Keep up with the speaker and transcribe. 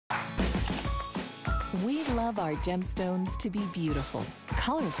We love our gemstones to be beautiful,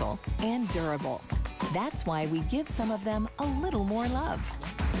 colorful, and durable. That's why we give some of them a little more love.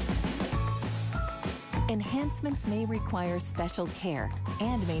 Enhancements may require special care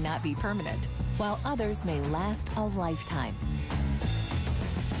and may not be permanent, while others may last a lifetime.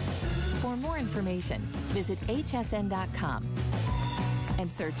 For more information, visit hsn.com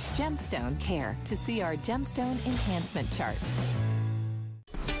and search Gemstone Care to see our gemstone enhancement chart.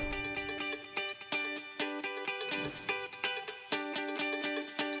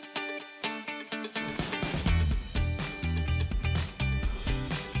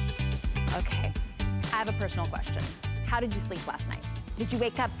 Okay, I have a personal question. How did you sleep last night? Did you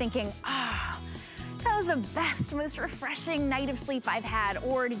wake up thinking, that was the best, most refreshing night of sleep I've had?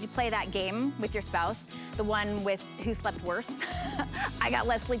 Or did you play that game with your spouse, the one with who slept worse? I got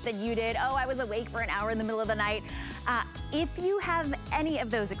less sleep than you did. Oh, I was awake for an hour in the middle of the night. If you have any of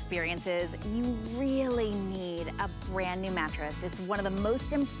those experiences, you really need a brand new mattress. It's one of the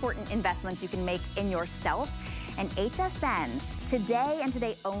most important investments you can make in yourself. And HSN, today and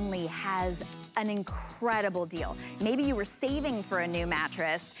today only, has an incredible deal. Maybe you were saving for a new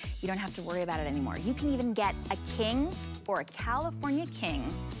mattress. You don't have to worry about it anymore. You can even get a king or a California king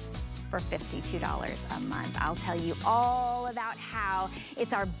for $52 a month. I'll tell you all about how.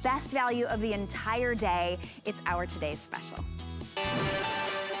 It's our best value of the entire day. It's our today's special.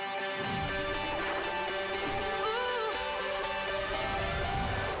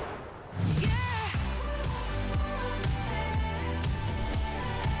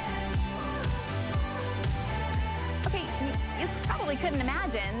 Couldn't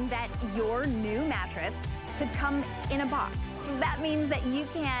imagine that your new mattress could come in a box. That means that you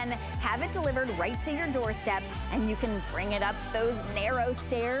can have it delivered right to your doorstep, and you can bring it up those narrow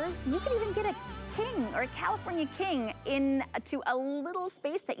stairs. You can even get a king or a California king into a little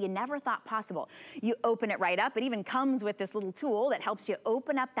space that you never thought possible. You open it right up. It even comes with this little tool that helps you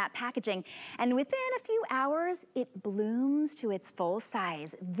open up that packaging. And within a few hours, it blooms to its full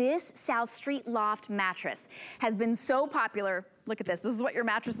size. This South Street Loft mattress has been so popular. Look at this. This is what your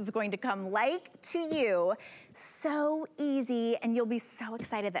mattress is going to come like to you. So easy, and you'll be so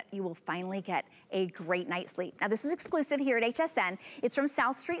excited that you will finally get a great night's sleep. Now, this is exclusive here at HSN. It's from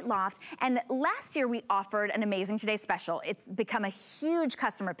South Street Loft, and last year we offered an amazing Today Special. It's become a huge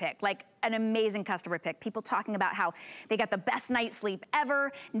customer pick, like an amazing customer pick. People talking about how they got the best night's sleep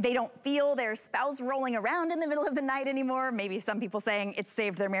ever. They don't feel their spouse rolling around in the middle of the night anymore. Maybe some people saying it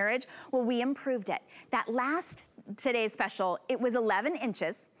saved their marriage. Well, we improved it. That last Today's Special, it was 11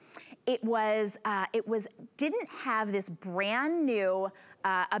 inches. It didn't have this brand new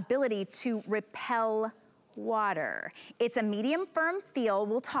ability to repel water. It's a medium firm feel.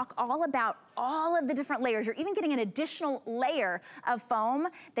 We'll talk all about all of the different layers. You're even getting an additional layer of foam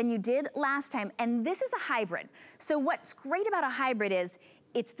than you did last time. And this is a hybrid. So what's great about a hybrid is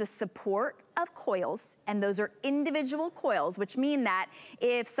it's the support of coils, and those are individual coils, which mean that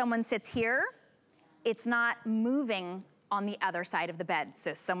if someone sits here, it's not moving on the other side of the bed.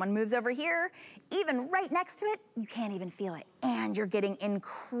 So someone moves over here, even right next to it, you can't even feel it. And you're getting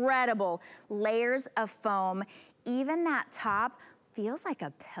incredible layers of foam. Even that top feels like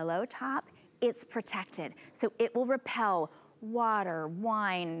a pillow top. It's protected, so it will repel water,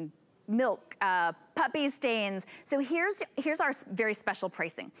 wine, milk, puppy stains. So here's our very special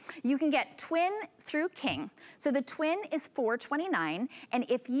pricing. You can get twin through king. So the twin is $429, and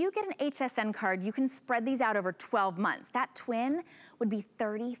if you get an HSN card, you can spread these out over 12 months. That twin would be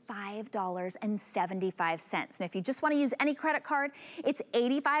 $35.75. And if you just want to use any credit card, it's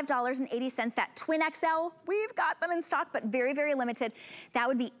 $85.80. That twin XL, we've got them in stock, but very, very limited. That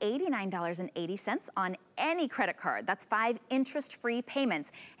would be $89.80 on any credit card. That's 5 interest-free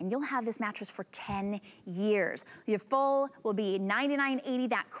payments, and you'll have this mattress for 10 years. Your full will be $99.80,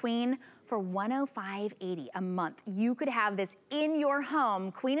 that queen, for $105.80 a month. You could have this in your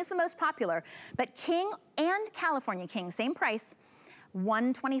home. Queen is the most popular, but king and California king, same price,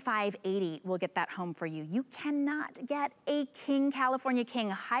 $125.80 will get that home for you. You cannot get a king California king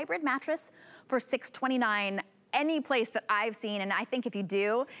hybrid mattress for $629 any place that I've seen, and I think if you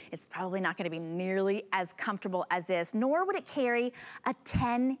do, it's probably not gonna be nearly as comfortable as this, nor would it carry a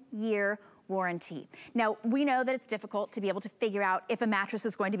 10-year warranty. Now, we know that it's difficult to be able to figure out if a mattress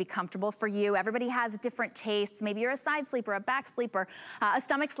is going to be comfortable for you. Everybody has different tastes. Maybe you're a side sleeper, a back sleeper, a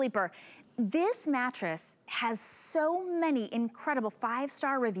stomach sleeper. This mattress has so many incredible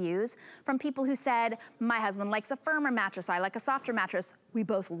 5-star reviews from people who said, my husband likes a firmer mattress, I like a softer mattress. We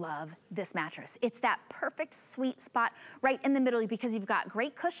both love this mattress. It's that perfect sweet spot right in the middle because you've got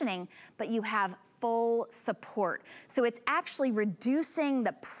great cushioning, but you have full support. So it's actually reducing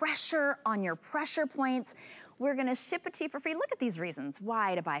the pressure on your pressure points. We're gonna ship it to you for free. Look at these reasons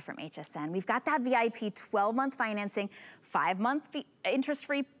why to buy from HSN. We've got that VIP 12-month financing, 5-month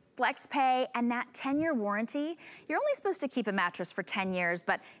interest-free flex pay, and that 10-year warranty. You're only supposed to keep a mattress for 10 years,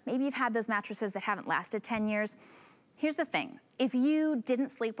 but maybe you've had those mattresses that haven't lasted 10 years. Here's the thing. If you didn't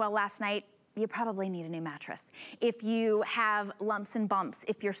sleep well last night, you probably need a new mattress. If you have lumps and bumps,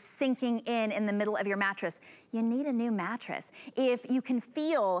 if you're sinking in the middle of your mattress, you need a new mattress. If you can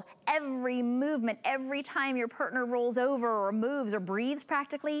feel every movement, every time your partner rolls over or moves or breathes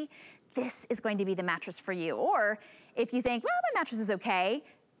practically, this is going to be the mattress for you. Or if you think, well, my mattress is okay,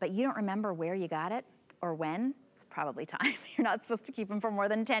 but you don't remember where you got it or when, it's probably time. You're not supposed to keep them for more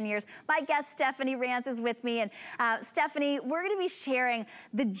than 10 years. My guest, Stephanie Rance, is with me. And Stephanie, we're gonna be sharing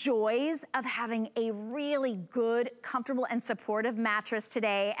the joys of having a really good, comfortable, and supportive mattress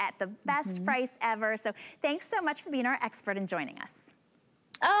today at the best price ever. So thanks so much for being our expert and joining us.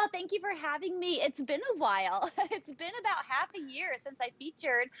 Oh, thank you for having me. It's been a while. It's been about half a year since I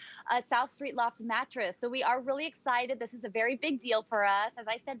featured a South Street Loft mattress. So we are really excited. This is a very big deal for us. As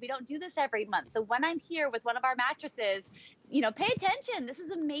I said, we don't do this every month. So when I'm here with one of our mattresses, you know, pay attention. This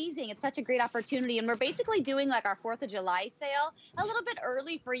is amazing. It's such a great opportunity. And we're basically doing like our 4th of July sale a little bit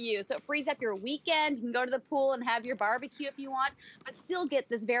early for you. So it frees up your weekend. You can go to the pool and have your barbecue if you want, but still get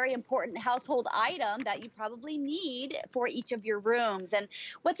this very important household item that you probably need for each of your rooms. And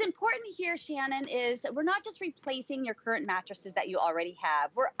what's important here, Shannon, is that we're not just replacing your current mattresses that you already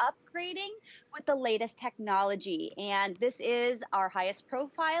have. We're upgrading with the latest technology. And this is our highest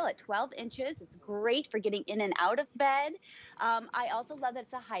profile at 12 inches. It's great for getting in and out of bed. I also love that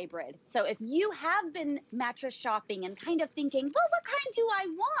it's a hybrid. So if you have been mattress shopping and kind of thinking, well, what kind do I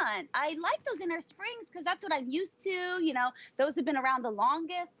want? I like those inner springs because that's what I'm used to. You know, those have been around the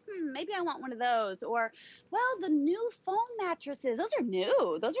longest. Maybe I want one of those. Or, well, the new foam mattresses, those are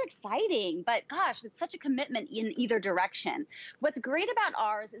new. Those are exciting. But gosh, it's such a commitment in either direction. What's great about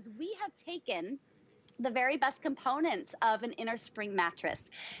ours is we have taken the very best components of an inner spring mattress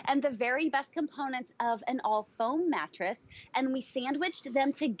and the very best components of an all foam mattress, and we sandwiched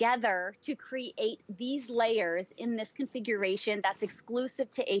them together to create these layers in this configuration that's exclusive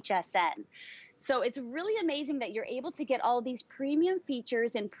to HSN. So it's really amazing that you're able to get all these premium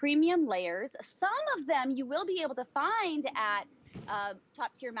features and premium layers. Some of them you will be able to find at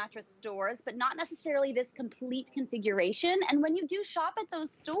top-tier mattress stores, but not necessarily this complete configuration. And when you do shop at those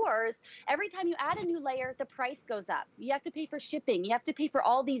stores, every time you add a new layer, the price goes up. You have to pay for shipping. You have to pay for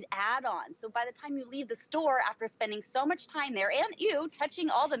all these add-ons. So by the time you leave the store after spending so much time there and you touching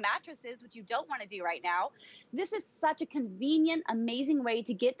all the mattresses, which you don't want to do right now, this is such a convenient, amazing way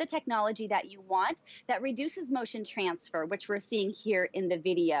to get the technology that you want that reduces motion transfer, which we're seeing here in the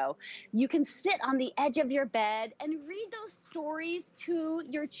video. You can sit on the edge of your bed and read those stories to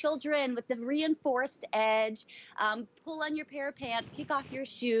your children with the reinforced edge. Pull on your pair of pants, kick off your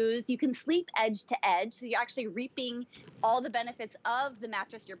shoes. You can sleep edge to edge, so you're actually reaping all the benefits of the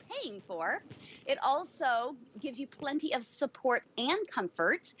mattress you're paying for. It also gives you plenty of support and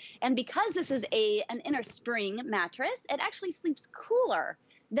comfort. And because this is an inner spring mattress, it actually sleeps cooler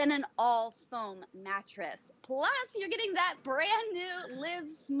than an all foam mattress. Plus, you're getting that brand new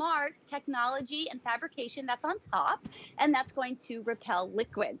Live Smart technology and fabrication that's on top, and that's going to repel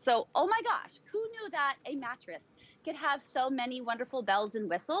liquid. So, oh my gosh, who knew that a mattress could have so many wonderful bells and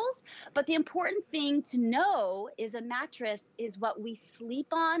whistles? But the important thing to know is a mattress is what we sleep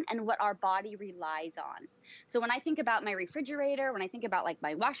on and what our body relies on. So when I think about my refrigerator, when I think about like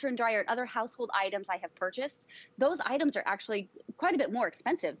my washer and dryer and other household items I have purchased, those items are actually quite a bit more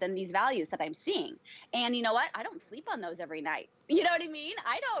expensive than these values that I'm seeing. And you know what? I don't sleep on those every night. You know what I mean?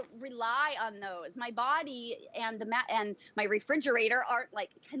 I don't rely on those. My body and and my refrigerator aren't like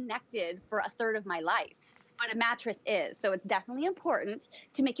connected for a third of my life. But a mattress is. So it's definitely important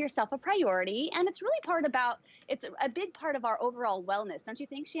to make yourself a priority. And it's really it's a big part of our overall wellness. Don't you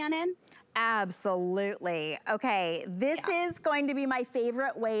think, Shannon? Absolutely. Okay, this is going to be my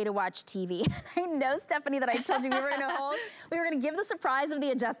favorite way to watch TV. I know, Stephanie, that I told you we were gonna give the surprise of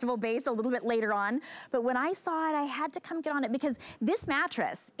the adjustable base a little bit later on. But when I saw it, I had to come get on it because this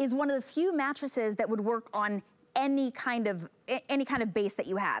mattress is one of the few mattresses that would work on any kind of base that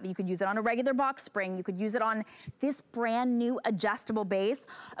you have. You could use it on a regular box spring. You could use it on this brand new adjustable base.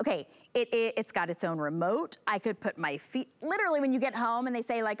 Okay, it's got its own remote. I could put my feet, literally when you get home and they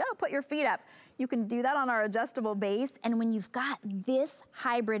say like, oh, put your feet up. You can do that on our adjustable base. And when you've got this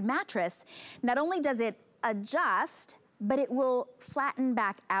hybrid mattress, not only does it adjust, but it will flatten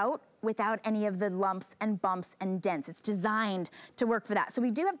back out without any of the lumps and bumps and dents. It's designed to work for that. So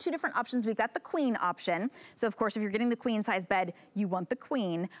we do have two different options. We've got the queen option. So of course, if you're getting the queen size bed, you want the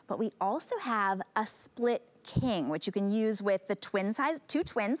queen, but we also have a split king, which you can use with the twin size, 2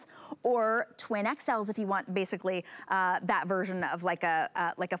 twins, or twin XLs if you want basically that version of like a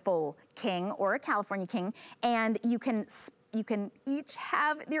full king or a California king. And you can each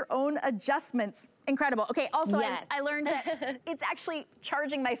have your own adjustments. Incredible. Okay, also yes. I learned that it's actually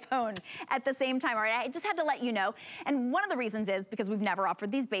charging my phone at the same time. All right, I just had to let you know. And one of the reasons is because we've never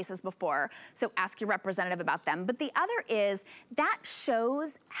offered these bases before, so ask your representative about them. But the other is that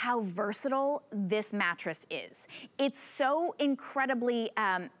shows how versatile this mattress is. It's so incredibly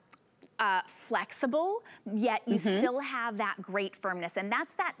flexible, yet you still have that great firmness. And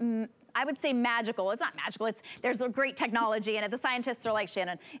that's that, I would say magical. It's not magical, there's a great technology in it. The scientists are like,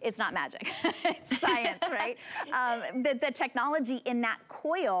 Shannon, it's not magic, it's science, right? The technology in that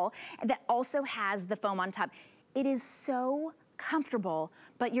coil that also has the foam on top. It is so comfortable,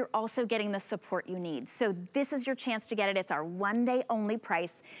 but you're also getting the support you need. So this is your chance to get it. It's our 1-day only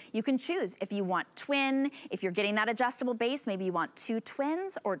price. You can choose if you want twin, if you're getting that adjustable base, maybe you want 2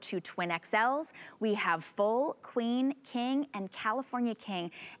 twins or 2 twin XLs. We have full, queen, king, and California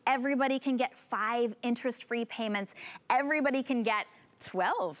king. Everybody can get 5 interest-free payments. Everybody can get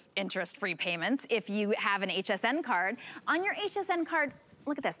 12 interest-free payments if you have an HSN card. On your HSN card,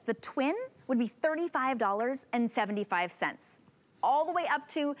 look at this, the twin would be $35.75. All the way up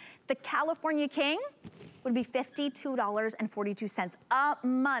to the California King would be $52.42 a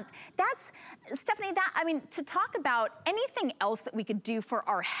month. That's, Stephanie, I mean, to talk about anything else that we could do for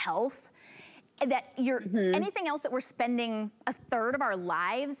our health, that anything else that we're spending a third of our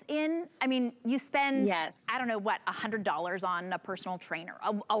lives in. I mean, you spend, I don't know what, $100 on a personal trainer,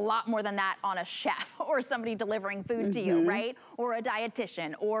 a lot more than that on a chef or somebody delivering food to you, right? Or a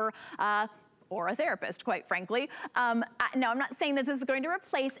dietitian or a therapist, quite frankly. No, I'm not saying that this is going to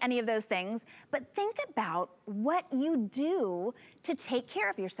replace any of those things, but think about what you do to take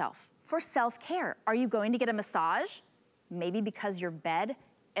care of yourself for self-care. Are you going to get a massage? Maybe because your bed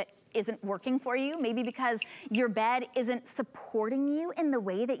isn't working for you, maybe because your bed isn't supporting you in the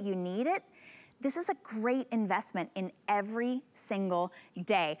way that you need it. This is a great investment in every single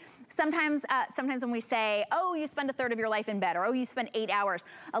day. Sometimes when we say, oh, you spend a third of your life in bed, or oh, you spend 8 hours,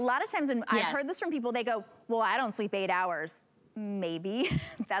 a lot of times, and I've heard this from people, they go, well, I don't sleep 8 hours. Maybe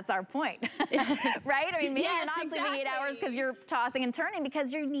that's our point, right? I mean, maybe you're not sleeping 8 hours because you're tossing and turning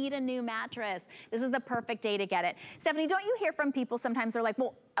because you need a new mattress. This is the perfect day to get it. Stephanie, don't you hear from people sometimes they're like,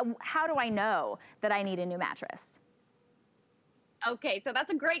 well, how do I know that I need a new mattress? Okay, so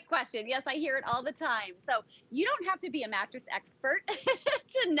that's a great question. Yes, I hear it all the time. So you don't have to be a mattress expert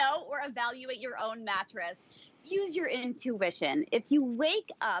to know or evaluate your own mattress. Use your intuition. If you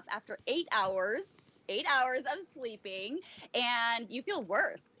wake up after 8 hours of sleeping and you feel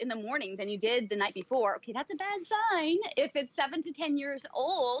worse in the morning than you did the night before, okay, that's a bad sign. If it's 7 to 10 years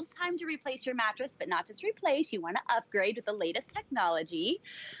old, time to replace your mattress, but not just replace, you want to upgrade with the latest technology.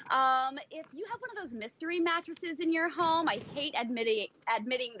 If you have one of those mystery mattresses in your home, I hate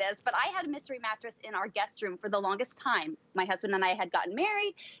admitting this, but I had a mystery mattress in our guest room for the longest time. My husband and I had gotten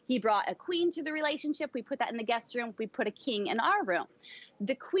married. He brought a queen to the relationship. We put that in the guest room. We put a king in our room.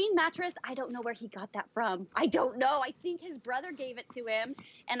 The queen mattress, I don't know where he got that from. I don't know. I think his brother gave it to him.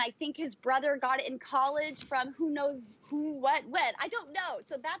 And I think his brother got it in college from who knows who, what, when. I don't know.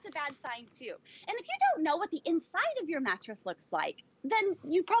 So that's a bad sign too. And if you don't know what the inside of your mattress looks like, then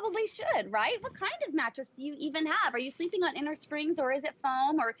you probably should, right? What kind of mattress do you even have? Are you sleeping on inner springs, or is it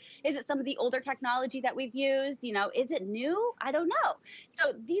foam, or is it some of the older technology that we've used? You know, is it new? I don't know.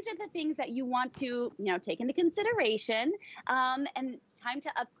 So these are the things that you want to, take into consideration. And time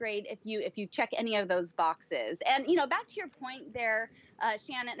to upgrade if you check any of those boxes. And, back to your point there,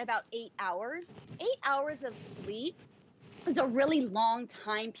 Shannon, about 8 hours. 8 hours of sleep is a really long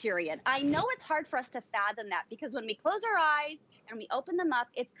time period. I know it's hard for us to fathom that because when we close our eyes and we open them up,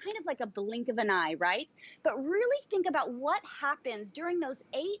 it's kind of like a blink of an eye, right? But really think about what happens during those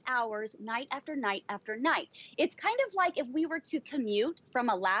 8 hours, night after night after night. It's kind of like if we were to commute from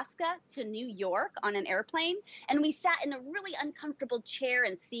Alaska to New York on an airplane, and we sat in a really uncomfortable chair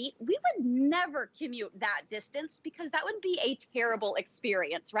and seat. We would never commute that distance because that would be a terrible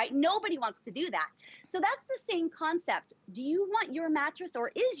experience, right? Nobody wants to do that. So that's the same concept. Do you want your mattress,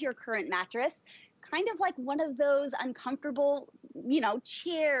 or is your current mattress kind of like one of those uncomfortable,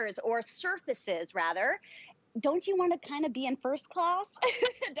 chairs or surfaces rather? Don't you want to kind of be in first class?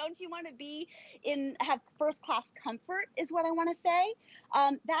 Don't you want to have first class comfort is what I want to say.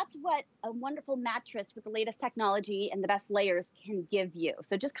 That's what a wonderful mattress with the latest technology and the best layers can give you.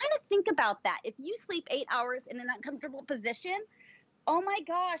 So just kind of think about that. If you sleep 8 hours in an uncomfortable position, oh my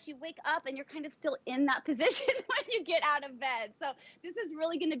gosh, you wake up and you're kind of still in that position when you get out of bed. So this is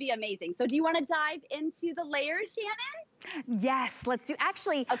really going to be amazing. So do you want to dive into the layers, Shannon? Yes, let's do.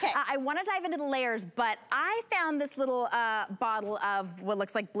 Actually, okay. I want to dive into the layers, but I found this little bottle of what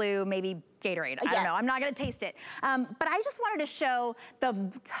looks like blue, maybe Gatorade. I don't know. I'm not going to taste it. But I just wanted to show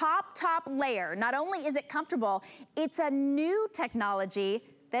the top layer. Not only is it comfortable, it's a new technology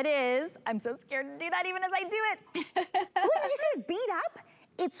that is, I'm so scared to do that even as I do it. Oh, did you see it beat up?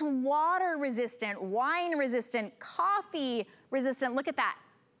 It's water resistant, wine resistant, coffee resistant. Look at that.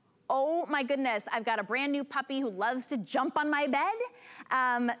 Oh my goodness, I've got a brand new puppy who loves to jump on my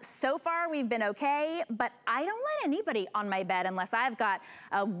bed. So far we've been okay, but I don't let anybody on my bed unless I've got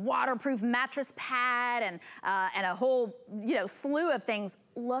a waterproof mattress pad and a whole slew of things.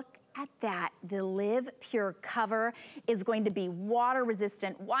 Look at that. The Live Pure cover is going to be water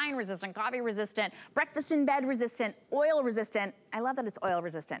resistant, wine resistant, coffee resistant, breakfast in bed resistant, oil resistant. I love that it's oil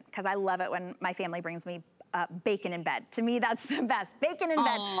resistant because I love it when my family brings me bacon in bed. To me, that's the best. Bacon in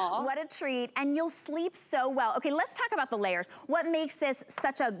bed, what a treat. And you'll sleep so well. Okay, let's talk about the layers. What makes this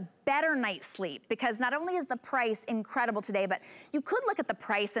such a better night's sleep? Because not only is the price incredible today, but you could look at the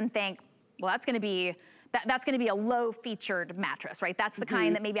price and think, well, that's gonna be a low-featured mattress, right? That's the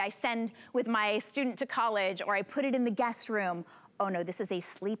kind that maybe I send with my student to college, or I put it in the guest room. Oh no, this is a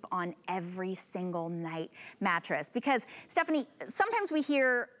sleep on every single night mattress. Because, Stephanie, sometimes we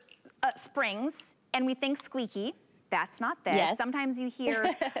hear springs and we think squeaky. That's not this. Yes. Sometimes you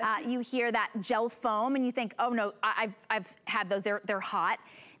hear that gel foam and you think, oh no, I've had those, they're hot.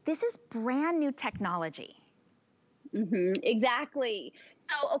 This is brand new technology. Exactly.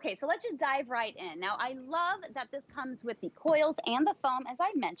 So let's just dive right in. Now, I love that this comes with the coils and the foam, as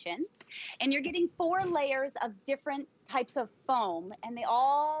I mentioned, and you're getting 4 layers of different types of foam, and they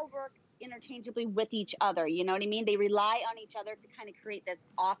all work interchangeably with each other. You know what I mean? They rely on each other to kind of create this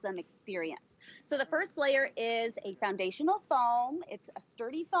awesome experience. So the first layer is a foundational foam. It's a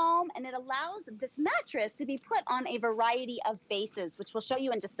sturdy foam, and it allows this mattress to be put on a variety of bases, which we'll show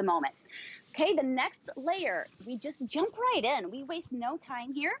you in just a moment. Okay, the next layer, we just jump right in. We waste no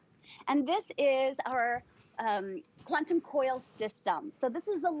time here. And this is our quantum coil system. So this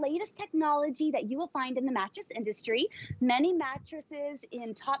is the latest technology that you will find in the mattress industry. Many mattresses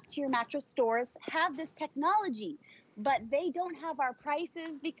in top tier mattress stores have this technology, but they don't have our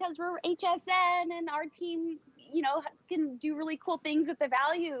prices because we're HSN and our team, can do really cool things with the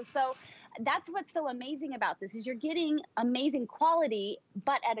value. So that's what's so amazing about this is you're getting amazing quality,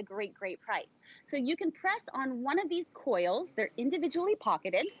 but at a great price. So you can press on one of these coils. They're individually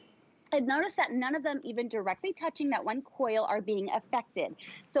pocketed. And notice that none of them even directly touching that one coil are being affected.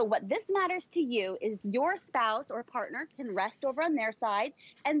 So what this matters to you is your spouse or partner can rest over on their side,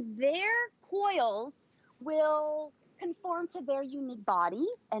 and their coils will conform to their unique body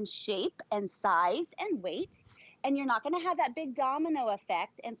and shape and size and weight. And you're not going to have that big domino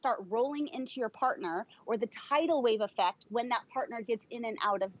effect and start rolling into your partner, or the tidal wave effect when that partner gets in and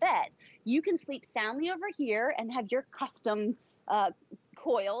out of bed. You can sleep soundly over here and have your custom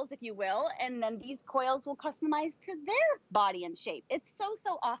coils, if you will, and then these coils will customize to their body and shape. It's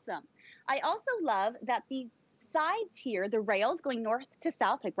so awesome. I also love that the sides here, the rails going north to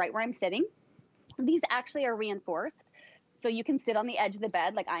south, like right where I'm sitting, these actually are reinforced. So you can sit on the edge of the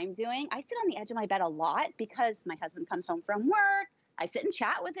bed like I'm doing. I sit on the edge of my bed a lot because my husband comes home from work. I sit and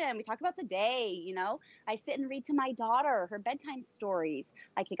chat with him. We talk about the day, I sit and read to my daughter her bedtime stories.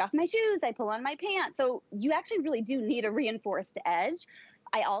 I kick off my shoes. I pull on my pants. So you actually really do need a reinforced edge.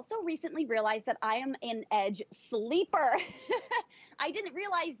 I also recently realized that I am an edge sleeper. I didn't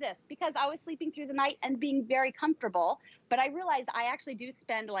realize this because I was sleeping through the night and being very comfortable, but I realized I actually do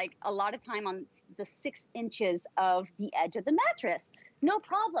spend like a lot of time on the 6 inches of the edge of the mattress. No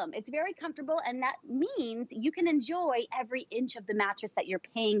problem. It's very comfortable, and that means you can enjoy every inch of the mattress that you're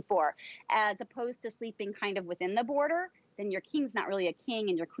paying for, as opposed to sleeping kind of within the border. Then your king's not really a king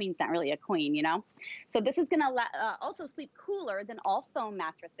and your queen's not really a queen, you know? So this is going to also sleep cooler than all foam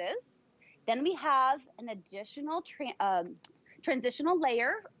mattresses. Then we have an additional transitional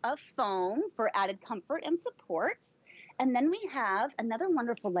layer of foam for added comfort and support. And then we have another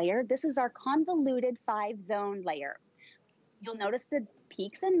wonderful layer. This is our convoluted 5-zone layer. You'll notice the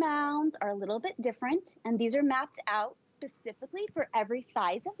peaks and mounds are a little bit different, and these are mapped out specifically for every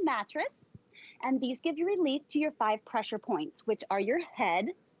size of mattress. And these give you relief to your 5 pressure points, which are your head,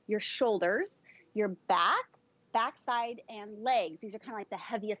 your shoulders, your back, backside, and legs. These are kind of like the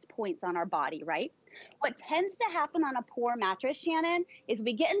heaviest points on our body, right? What tends to happen on a poor mattress, Shannon, is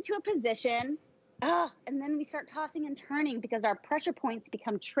we get into a position, and then we start tossing and turning because our pressure points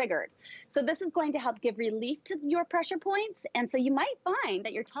become triggered. So this is going to help give relief to your pressure points. And so you might find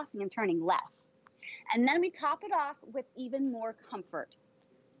that you're tossing and turning less. And then we top it off with even more comfort.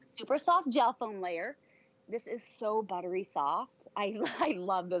 Super soft gel foam layer. This is so buttery soft. I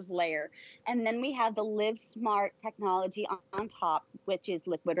love this layer. And then we have the Live Smart technology on top, which is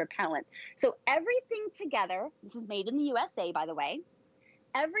liquid repellent. So everything together, this is made in the USA, by the way.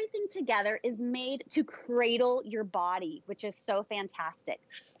 Everything together is made to cradle your body, which is so fantastic.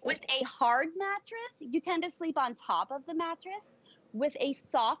 With a hard mattress, you tend to sleep on top of the mattress. With a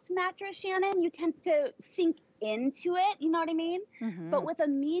soft mattress, Shannon, you tend to sink into it, you know what I mean? But with a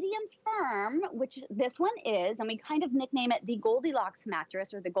medium firm, which this one is, and we kind of nickname it the Goldilocks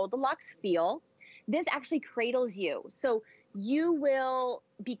mattress or the Goldilocks feel, this actually cradles you. So you will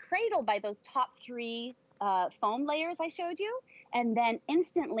be cradled by those top 3 foam layers I showed you. And then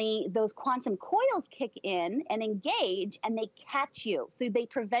instantly those quantum coils kick in and engage, and they catch you. So they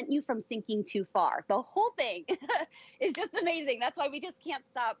prevent you from sinking too far. The whole thing is just amazing. That's why we just can't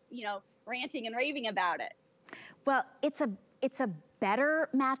stop, you know, ranting and raving about it. Well, it's a better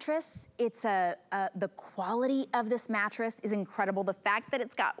mattress. It's the quality of this mattress is incredible. The fact that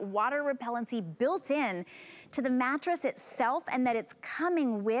it's got water repellency built in to the mattress itself, and that it's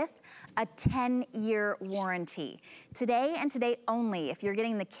coming with a 10-year warranty. Today and today only, if you're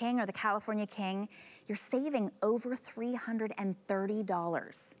getting the King or the California King, you're saving over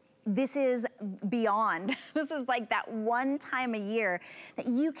 $330. This is beyond. This is like that one time a year that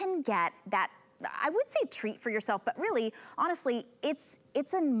you can get that, I would say treat for yourself, but really, honestly, it's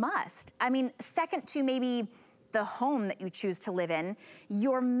a must. I mean, second to maybe the home that you choose to live in,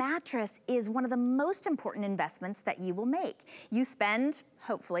 your mattress is one of the most important investments that you will make. You spend,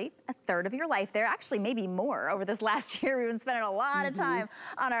 hopefully, a third of your life there, actually maybe more. Over this last year, we've been spending a lot of time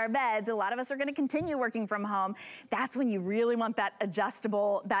on our beds. A lot of us are gonna continue working from home. That's when you really want that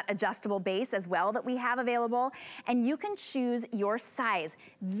adjustable base as well that we have available. And you can choose your size.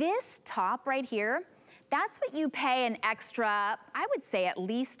 This top right here, that's what you pay an extra, I would say at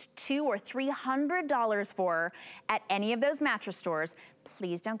least $200 or $300 for at any of those mattress stores.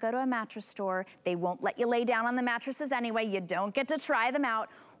 Please don't go to a mattress store. They won't let you lay down on the mattresses anyway. You don't get to try them out.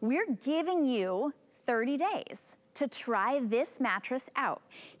 We're giving you 30 days to try this mattress out.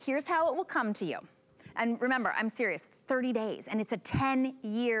 Here's how it will come to you. And remember, I'm serious, 30 days, and it's a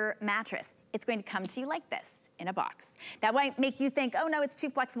 10-year mattress. It's going to come to you like this in a box. That might make you think, oh no, it's too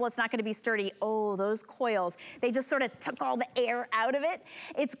flexible, it's not gonna be sturdy. Oh, those coils, they just sort of took all the air out of it.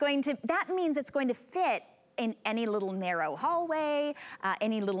 That means it's going to fit in any little narrow hallway,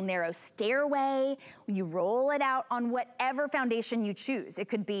 any little narrow stairway. You roll it out on whatever foundation you choose. It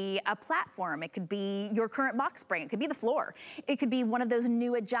could be a platform, it could be your current box spring, it could be the floor. It could be one of those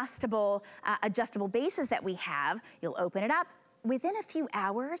new adjustable bases that we have. You'll open it up. Within a few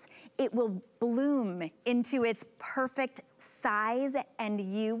hours, it will bloom into its perfect size, and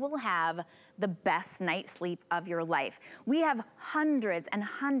you will have the best night's sleep of your life. We have hundreds and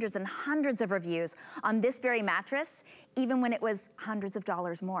hundreds and hundreds of reviews on this very mattress, even when it was hundreds of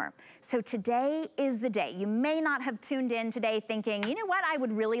dollars more. So today is the day. You may not have tuned in today thinking, you know what I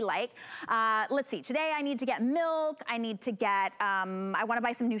would really like? Let's see, today I need to get milk, I need to get, I wanna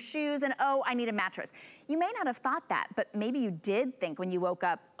buy some new shoes, and oh, I need a mattress. You may not have thought that, but maybe you did think when you woke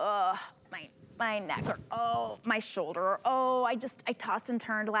up, ugh, my neck, or oh, my shoulder, or oh, I tossed and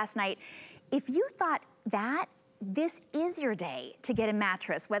turned last night. If you thought that, this is your day to get a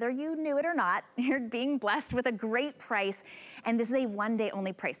mattress. Whether you knew it or not, you're being blessed with a great price, and this is a one-day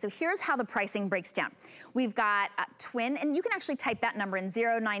only price. So here's how the pricing breaks down. We've got a twin, and you can actually type that number in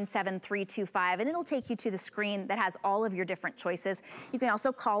 097325, and it'll take you to the screen that has all of your different choices. You can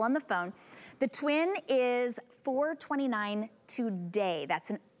also call on the phone. The twin is $429 today. That's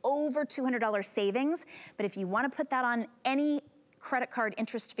an over $200 savings, but if you wanna put that on any credit card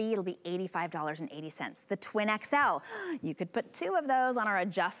interest fee, it'll be $85.80. The Twin XL, you could put 2 of those on our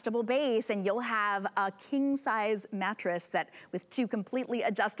adjustable base and you'll have a king size mattress that with 2 completely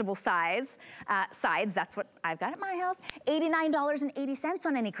adjustable sides, that's what I've got at my house, $89.80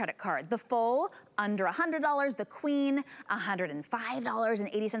 on any credit card. The full, under $100, the queen,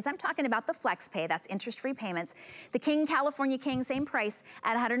 $105.80. I'm talking about the flex pay, that's interest-free payments. The king, California king, same price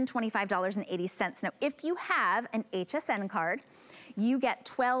at $125.80. Now, if you have an HSN card, you get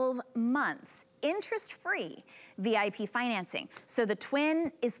 12 months interest-free VIP financing. So the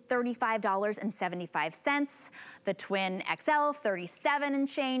twin is $35.75. The twin XL, 37 and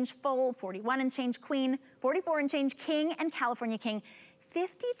change, full, 41 and change, queen, 44 and change, king, and California king,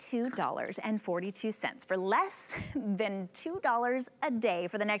 $52.42. For less than $2 a day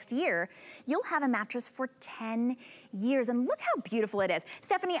for the next year, you'll have a mattress for 10 years. And look how beautiful it is.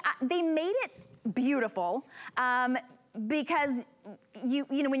 Stephanie, they made it beautiful because you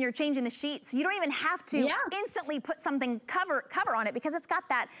know, when you're changing the sheets, you don't even have to instantly put something cover on it because it's got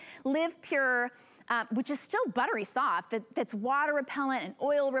that Live Pure, which is still buttery soft, that's water repellent and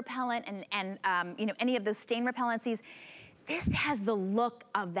oil repellent and you know, any of those stain repellencies. This has the look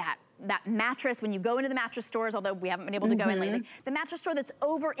of that mattress when you go into the mattress stores, although we haven't been able to go in lately. The mattress store that's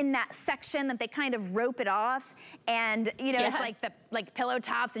over in that section that they kind of rope it off, and you know, it's like the pillow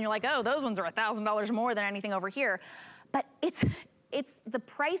tops, and you're like, oh, those ones are $1,000 more than anything over here. But it's the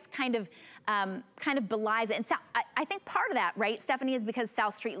price kind of belies it. And so I think part of that, right, Stephanie, is because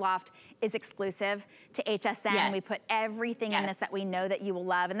South Street Loft is exclusive to HSN. We put everything in this that we know that you will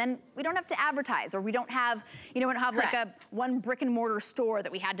love. And then we don't have to advertise, or we don't have, you know, we don't have like one brick and mortar store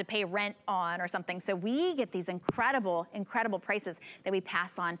that we had to pay rent on or something. So we get these incredible, incredible prices that we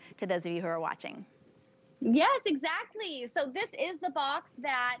pass on to those of you who are watching. Yes, exactly. So this is the box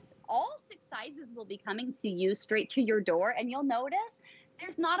that all 6 sizes will be coming to you straight to your door. And you'll notice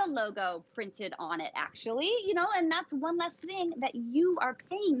there's not a logo printed on it, actually, you know, and that's one less thing that you are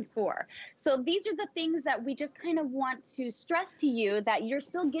paying for. So these are the things that we just kind of want to stress to you, that you're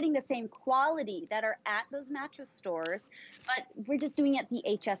still getting the same quality that are at those mattress stores, but we're just doing it the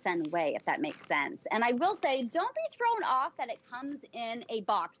HSN way, if that makes sense. And I will say, don't be thrown off that it comes in a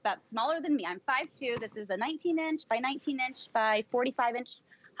box that's smaller than me. I'm 5'2". This is a 19-inch by 19-inch by 45-inch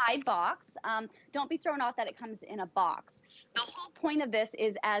high box. Don't be thrown off that it comes in a box. The whole point of this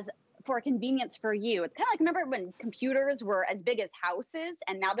is as for convenience for you. It's kind of like, remember when computers were as big as houses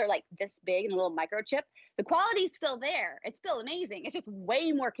and now they're like this big and a little microchip? The quality's still there. It's still amazing. It's just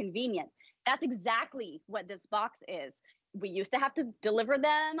way more convenient. That's exactly what this box is. We used to have to deliver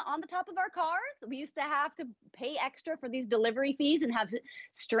them on the top of our cars. We used to have to pay extra for these delivery fees and have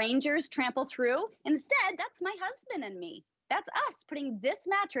strangers trample through. Instead, that's my husband and me. That's us putting this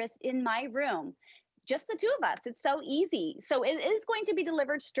mattress in my room. Just the 2 of us. It's so easy. So it is going to be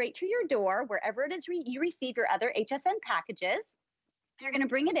delivered straight to your door, wherever it is you receive your other HSN packages. You're going to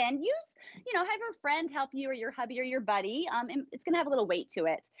bring it in. Use, you know, have your friend help you, or your hubby or your buddy. And it's going to have a little weight to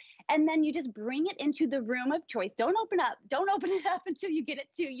it. And then you just bring it into the room of choice. Don't open it up until you get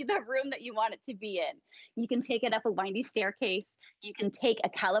it to the room that you want it to be in. You can take it up a windy staircase. You can take a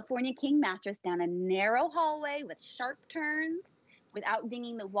California king mattress down a narrow hallway with sharp turns, without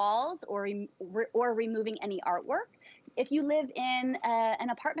dinging the walls or removing any artwork. If you live in an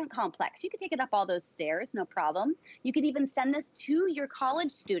apartment complex, you could take it up all those stairs, no problem. You could even send this to your college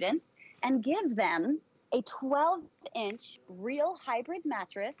student and give them a 12-inch real hybrid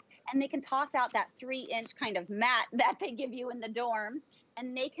mattress, and they can toss out that 3-inch kind of mat that they give you in the dorms,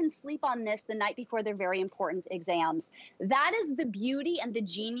 and they can sleep on this the night before their very important exams. That is the beauty and the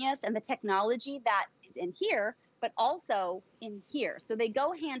genius and the technology that is in here, but also in here. So they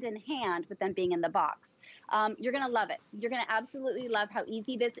go hand in hand with them being in the box. You're gonna love it. You're gonna absolutely love how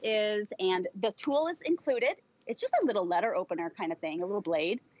easy this is. And the tool is included. It's just a little letter opener kind of thing, a little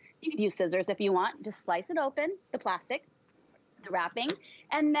blade. You could use scissors if you want. Just slice it open, the plastic, the wrapping,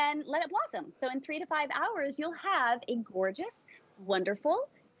 and then let it blossom. So in 3 to 5 hours, you'll have a gorgeous, wonderful,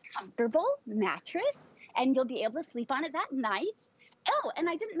 comfortable mattress, and you'll be able to sleep on it that night. Oh, and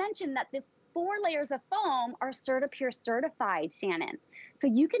I didn't mention that the 4 layers of foam are CertaPure certified, Shannon. So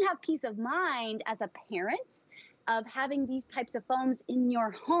you can have peace of mind as a parent of having these types of foams in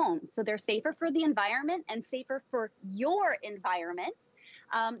your home. So they're safer for the environment and safer for your environment.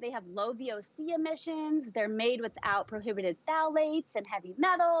 They have low VOC emissions. They're made without prohibited phthalates and heavy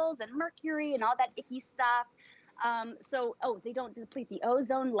metals and mercury and all that icky stuff. They don't deplete the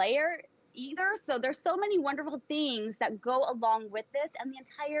ozone layer. either. So there's so many wonderful things that go along with this, and the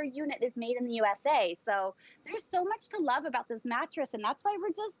entire unit is made in the USA. So there's so much to love about this mattress, and that's why we're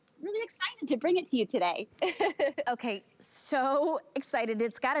just really excited to bring it to you today. Okay, so excited.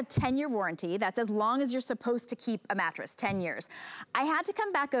 It's got a 10-year warranty. That's as long as you're supposed to keep a mattress, 10 years. I had to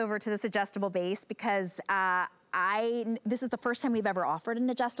come back over to this adjustable base because this is the first time we've ever offered an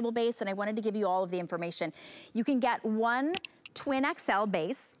adjustable base, and I wanted to give you all of the information. You can get one twin XL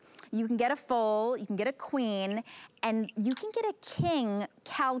base, you can get a full, you can get a queen, and you can get a king,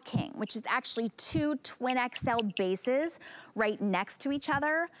 Cal King, which is actually 2 twin XL bases right next to each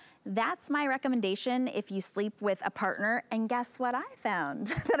other. That's my recommendation if you sleep with a partner. And guess what I found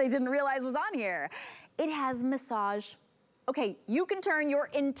that I didn't realize was on here? It has massage. Okay, you can turn your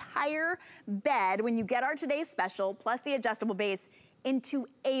entire bed when you get our today's special, plus the adjustable base, into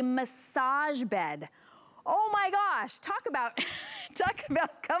a massage bed. Oh my gosh, talk about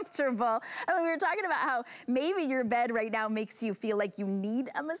comfortable. I mean, we were talking about how maybe your bed right now makes you feel like you need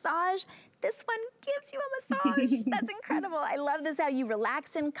a massage. This one gives you a massage. That's incredible. I love this, how you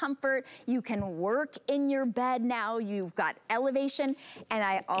relax in comfort. You can work in your bed now. You've got elevation. And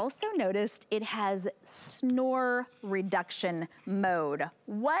I also noticed it has snore reduction mode.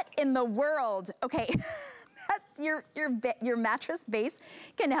 What in the world? Okay. Your mattress base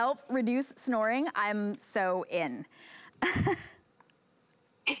can help reduce snoring. I'm so in.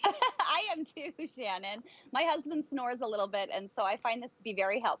 I am too, Shannon. My husband snores a little bit, and so I find this to be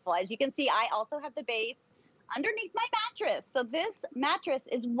very helpful. As you can see, I also have the base underneath my mattress. So this mattress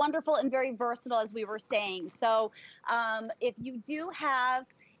is wonderful and very versatile, as we were saying. So if you do have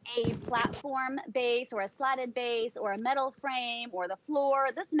a platform base or a slatted base or a metal frame or the floor,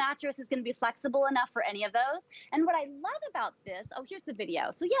 this mattress is going to be flexible enough for any of those. And what I love about this, oh, here's the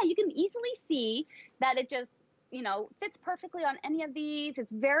video. So yeah, you can easily see that it just, you know, fits perfectly on any of these.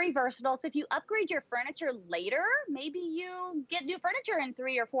 It's very versatile. So if you upgrade your furniture later, maybe you get new furniture in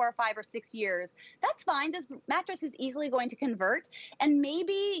 3 or 4 or 5 or 6 years, that's fine. This mattress is easily going to convert. And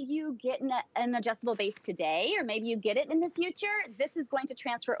maybe you get an adjustable base today, or maybe you get it in the future. This is going to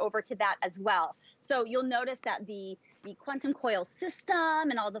transfer over to that as well. So you'll notice that the quantum coil system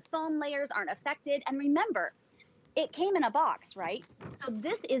and all the foam layers aren't affected. And remember, it came in a box, right? So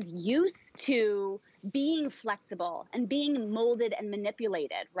this is used to being flexible and being molded and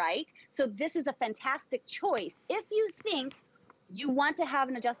manipulated, right? So this is a fantastic choice. If you think you want to have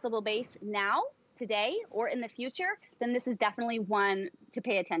an adjustable base now, today, or in the future, then this is definitely one to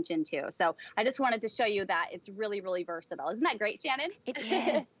pay attention to. So I just wanted to show you that it's really, really versatile. Isn't that great, Shannon? It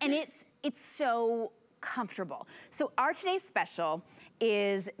is, and it's so comfortable. So our today's special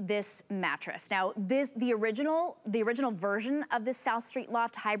is this mattress. Now, the original version of this South Street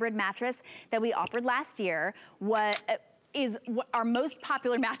Loft hybrid mattress that we offered last year is our most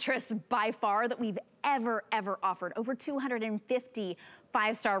popular mattress by far that we've ever offered. Over 250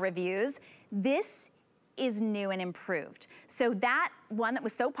 5-star reviews. This is new and improved. So that one that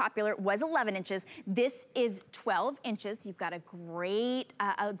was so popular was 11 inches. This is 12 inches. You've got a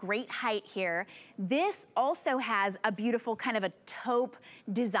great height here. This also has a beautiful kind of a taupe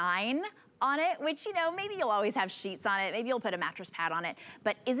design on it, which, you know, maybe you'll always have sheets on it. Maybe you'll put a mattress pad on it.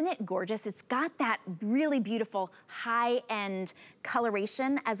 But isn't it gorgeous? It's got that really beautiful high-end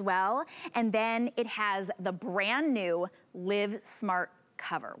coloration as well. And then it has the brand new Live Smart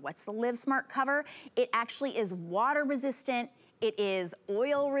cover. What's the Live Smart cover? It actually is water resistant. It is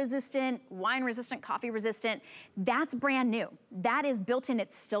oil resistant, wine resistant, coffee resistant. That's brand new. That is built in.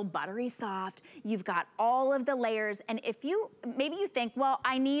 It's still buttery soft. You've got all of the layers. And if maybe you think, well,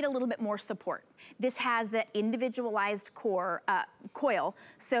 I need a little bit more support. This has the individualized coil.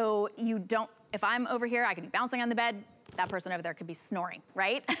 So you don't, if I'm over here, I can be bouncing on the bed. That person over there could be snoring,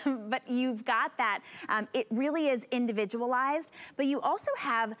 right? But you've got that. It really is individualized, but you also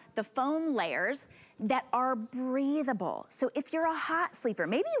have the foam layers that are breathable. So if you're a hot sleeper,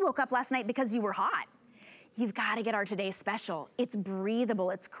 maybe you woke up last night because you were hot, you've got to get our today's special. It's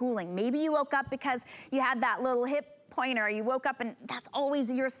breathable, it's cooling. Maybe you woke up because you had that little hip pointer, you woke up and that's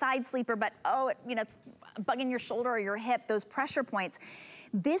always your side sleeper, but it's bugging your shoulder or your hip, those pressure points.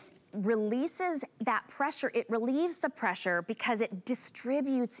 This releases that pressure. It relieves the pressure because it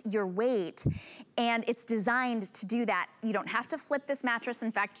distributes your weight, and it's designed to do that. You don't have to flip this mattress.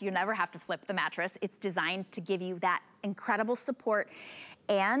 In fact, you never have to flip the mattress. It's designed to give you that incredible support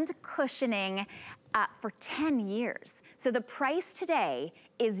and cushioning for 10 years. So the price today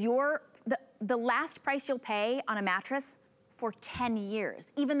is the last price you'll pay on a mattress for 10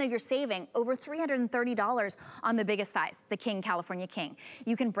 years, even though you're saving over $330 on the biggest size, the King, California King.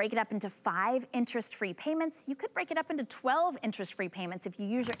 You can break it up into 5 interest-free payments. You could break it up into 12 interest-free payments if you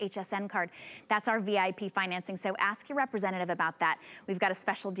use your HSN card. That's our VIP financing, so ask your representative about that. We've got a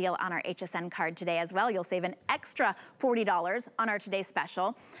special deal on our HSN card today as well. You'll save an extra $40 on our today's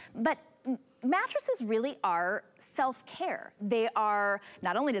special. But mattresses really are self-care. They are,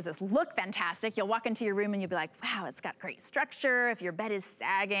 not only does this look fantastic, you'll walk into your room and you'll be like, wow, it's got great structure. If your bed is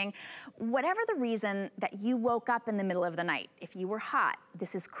sagging, whatever the reason that you woke up in the middle of the night, if you were hot,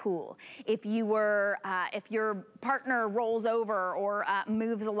 this is cool. If you were, if your partner rolls over or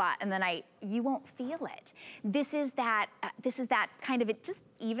moves a lot in the night, you won't feel it. This is that kind of, it just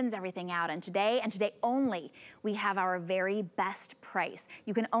evens everything out. And today only, we have our very best price.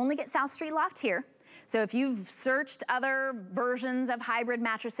 You can only get South Street Loft here. So if you've searched other versions of hybrid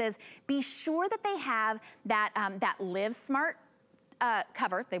mattresses, be sure that they have that, that Live Smart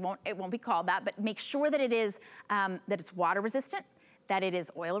cover. It won't be called that, but make sure that it is, that it's water resistant, that it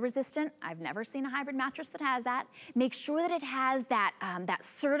is oil resistant. I've never seen a hybrid mattress that has that. Make sure that it has that, that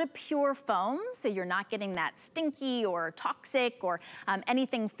CertaPure foam, so you're not getting that stinky or toxic or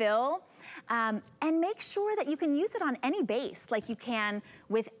anything fill. And make sure that you can use it on any base like you can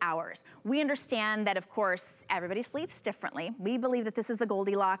with ours. We understand that, of course, everybody sleeps differently. We believe that this is the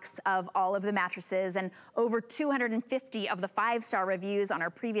Goldilocks of all of the mattresses, and over 250 of the 5-star reviews on our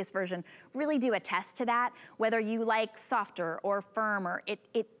previous version really do attest to that. Whether you like softer or firmer,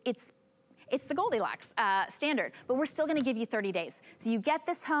 it's the Goldilocks standard, but we're still gonna give you 30 days. So you get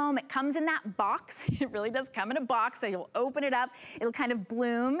this home, it comes in that box. It really does come in a box, so you'll open it up, it'll kind of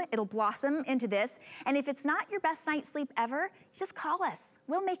bloom, it'll blossom into this. And if it's not your best night's sleep ever, just call us.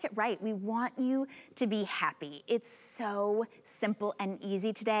 We'll make it right. We want you to be happy. It's so simple and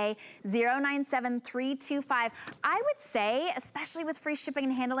easy today. 097325. I would say, especially with free shipping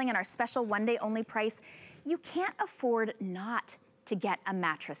and handling and our special one-day only price, you can't afford not to get a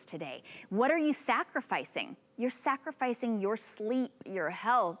mattress today. What are you sacrificing? You're sacrificing your sleep, your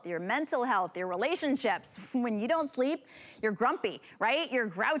health, your mental health, your relationships. When you don't sleep, you're grumpy, right? You're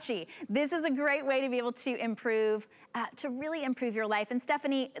grouchy. This is a great way to be able to improve, to really improve your life. And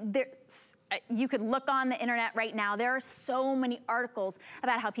Stephanie, you could look on the internet right now. There are so many articles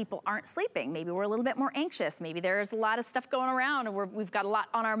about how people aren't sleeping. Maybe we're a little bit more anxious. Maybe there's a lot of stuff going around and we've got a lot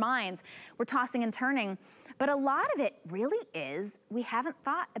on our minds. We're tossing and turning. But a lot of it really is, we haven't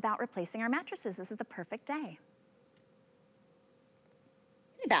thought about replacing our mattresses. This is the perfect day.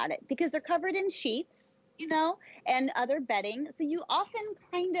 About it, because they're covered in sheets, you know, and other bedding. So you often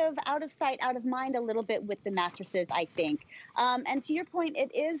kind of out of sight, out of mind a little bit with the mattresses, I think. And to your point,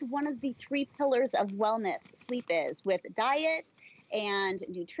 it is one of the 3 pillars of wellness, sleep is, with diet and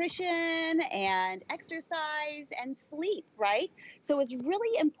nutrition and exercise and sleep, right? So it's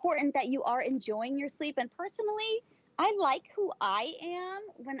really important that you are enjoying your sleep. And personally, I like who I am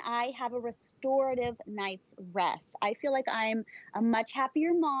when I have a restorative night's rest. I feel like I'm a much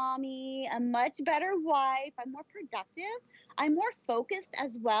happier mommy, a much better wife. I'm more productive. I'm more focused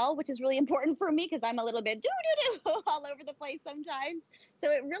as well, which is really important for me because I'm a little bit all over the place sometimes.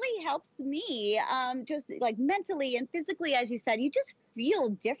 So it really helps me just like mentally and physically, as you said, you just feel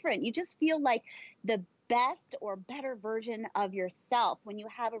different. You just feel like the best or better version of yourself when you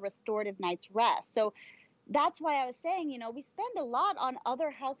have a restorative night's rest. So that's why I was saying, you know, we spend a lot on other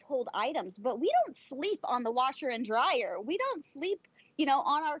household items, but we don't sleep on the washer and dryer. We don't sleep, you know,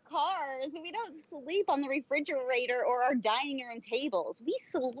 on our cars. We don't sleep on the refrigerator or our dining room tables. We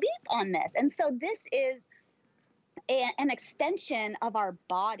sleep on this. And so this is an extension of our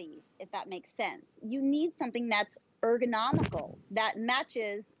bodies, if that makes sense. You need something that's ergonomical, that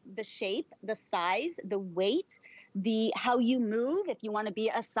matches the shape, the size, the weight, how you move. If you want to be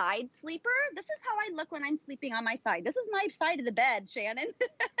a side sleeper, this is how I look when I'm sleeping on my side. This is my side of the bed, Shannon.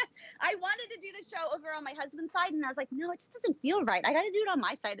 I wanted to do the show over on my husband's side, and I was like, no, it just doesn't feel right. I got to do it on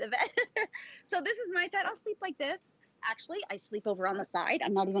my side of the bed. So this is my side. I'll sleep like this. Actually, I sleep over on the side.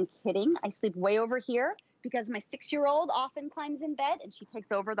 I'm not even kidding. I sleep way over here because my 6-year-old often climbs in bed and she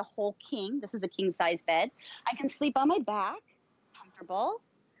takes over the whole king. This is a king size bed. I can sleep on my back, comfortable.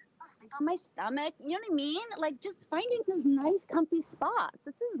 I'll sleep on my stomach. You know what I mean? Like just finding those nice, comfy spots.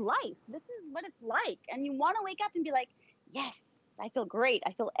 This is life. This is what it's like. And you want to wake up and be like, yes, I feel great.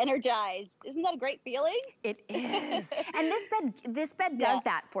 I feel energized. Isn't that a great feeling? It is. And this bed does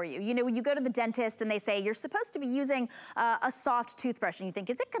that for you. You know, when you go to the dentist and they say you're supposed to be using a soft toothbrush, and you think,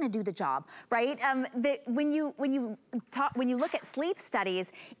 is it going to do the job, right? When you look at sleep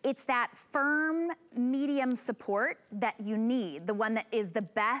studies, it's that firm, medium support that you need, the one that is the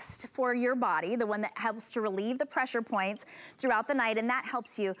best for your body, the one that helps to relieve the pressure points throughout the night, and that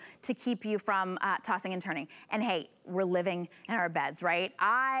helps you to keep you from tossing and turning. And hey, we're living in our beds, right?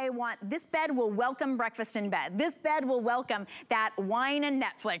 This bed will welcome breakfast in bed. This bed will welcome that wine and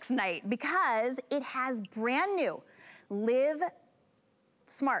Netflix night because it has brand new Live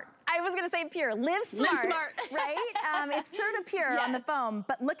Smart. I was gonna say pure, Live Smart, right? It's CertaPure on the foam,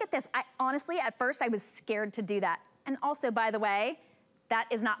 but look at this. Honestly, at first I was scared to do that. And also, by the way, that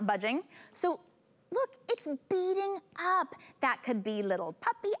is not budging. So look, it's beating up. That could be little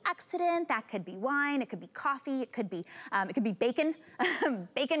puppy accident, that could be wine, it could be coffee, it could be bacon,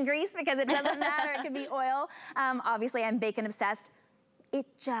 bacon grease because it doesn't matter, it could be oil. Obviously I'm bacon obsessed. It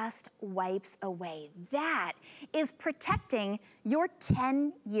just wipes away. That is protecting your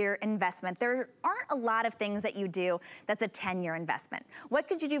 10-year investment. There aren't a lot of things that you do that's a 10-year investment. What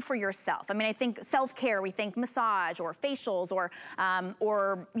could you do for yourself? I mean, I think self-care, we think massage or facials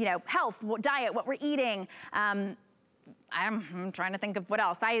or you know, health, diet, what we're eating. I'm trying to think of what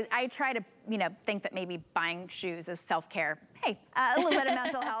else. I try to, you know, think that maybe buying shoes is self-care. Hey, a little bit of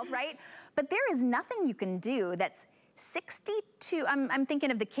mental health, right? But there is nothing you can do that's 62, I'm thinking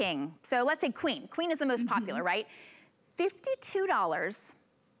of the king. So let's say queen. Queen is the most popular, right? $52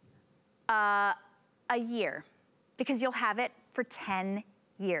 a year because you'll have it for 10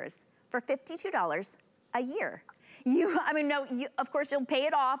 years. For $52 a year. Of course you'll pay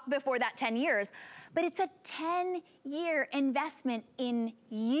it off before that 10 years, but it's a 10-year investment in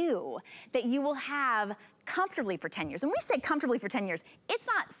you that you will have comfortably for 10 years. And we say comfortably for 10 years, it's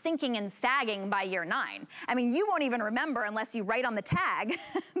not sinking and sagging by year 9. I mean, you won't even remember unless you write on the tag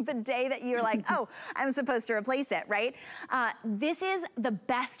the day that you're like, oh, I'm supposed to replace it, right? This is the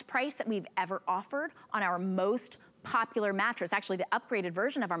best price that we've ever offered on our most popular mattress, actually the upgraded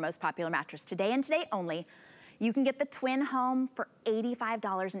version of our most popular mattress. Today and today only, you can get the twin home for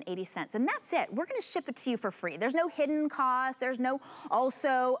 $85.80, and that's it. We're gonna ship it to you for free. There's no hidden cost, there's no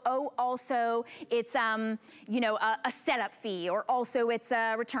also, it's you know, a setup fee, or also it's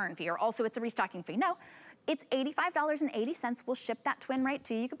a return fee, or also it's a restocking fee. No, it's $85.80. We'll ship that twin right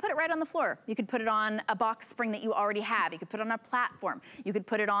to you. You could put it right on the floor. You could put it on a box spring that you already have. You could put it on a platform. You could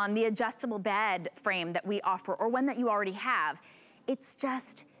put it on the adjustable bed frame that we offer, or one that you already have. It's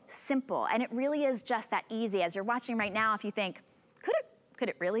just simple, and it really is just that easy. As you're watching right now, if you think, could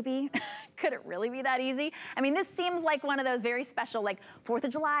it really be? Could it really be that easy? I mean, this seems like one of those very special, like 4th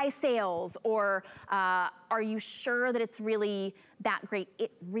of July sales, or are you sure that it's really that great?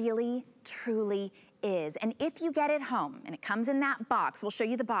 It really, truly is. And if you get it home, and it comes in that box, we'll show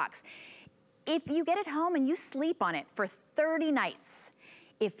you the box. If you get it home and you sleep on it for 30 nights,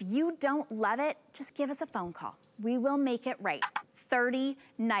 if you don't love it, just give us a phone call. We will make it right. 30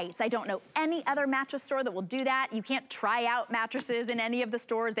 nights. I don't know any other mattress store that will do that. You can't try out mattresses in any of the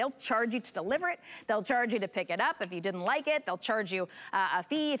stores. They'll charge you to deliver it. They'll charge you to pick it up. If you didn't like it, they'll charge you a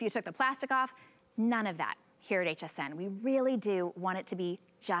fee if you took the plastic off. None of that here at HSN. We really do want it to be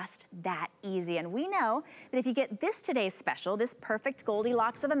just that easy. And we know that if you get this today's special, this perfect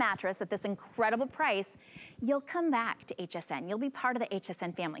Goldilocks of a mattress at this incredible price, you'll come back to HSN. You'll be part of the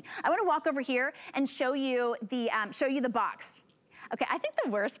HSN family. I want to walk over here and show you the box. Okay, I think the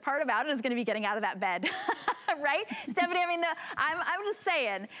worst part about it is gonna be getting out of that bed, right? Stephanie, I mean, I'm just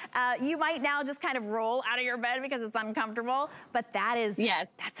saying, you might now just kind of roll out of your bed because it's uncomfortable, but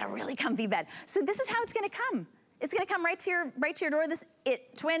that's a really comfy bed. So this is how it's gonna come. It's gonna come right to your door.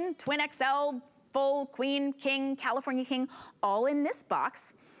 Twin XL, full, queen, king, California king, all in this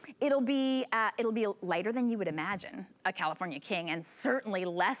box. It'll be lighter than you would imagine, a California king, and certainly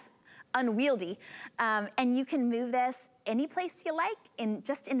less unwieldy, and you can move this any place you like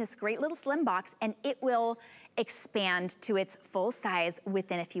just in this great little slim box, and it will expand to its full size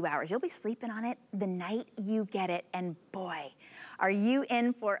within a few hours. You'll be sleeping on it the night you get it, and boy, are you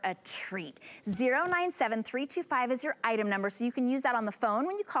in for a treat. 097325 is your item number, so you can use that on the phone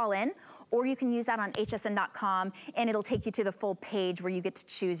when you call in, or you can use that on hsn.com, and it'll take you to the full page where you get to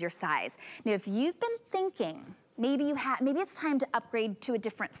choose your size. Now, if you've been thinking, maybe it's time to upgrade to a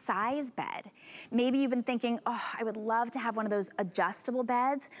different size bed. Maybe you've been thinking, oh, I would love to have one of those adjustable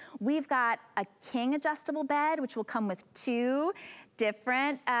beds. We've got a king adjustable bed, which will come with 2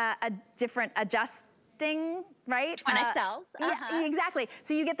 different adjustable adjusting, right? Twin XLs. Yeah, exactly.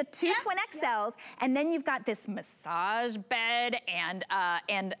 So you get the two Twin XLs, and then you've got this massage bed, and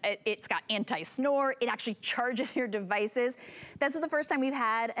it's got anti-snore. It actually charges your devices. That's the first time we've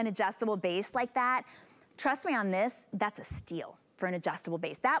had an adjustable base like that. Trust me on this, that's a steal for an adjustable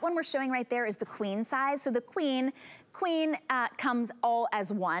base. That one we're showing right there is the queen size. So the queen comes all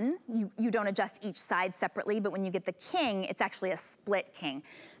as one. You don't adjust each side separately, but when you get the king, it's actually a split king.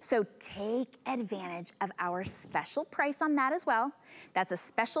 So take advantage of our special price on that as well. That's a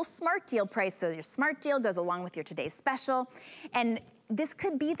special smart deal price. So your smart deal goes along with your today's special. And this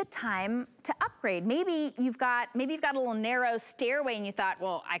could be the time to upgrade. Maybe you've got a little narrow stairway and you thought,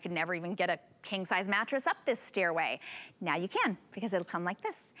 well, I could never even get a king size mattress up this stairway. Now you can, because it'll come like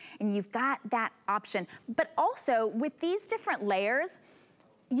this. And you've got that option. But also with these different layers,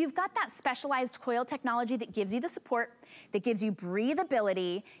 you've got that specialized coil technology that gives you the support, that gives you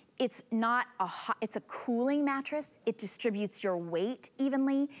breathability. It's not it's a cooling mattress. It distributes your weight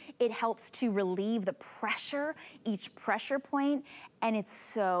evenly. It helps to relieve the pressure, each pressure point, and it's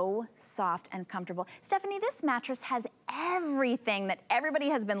so soft and comfortable. Stephanie, this mattress has everything that everybody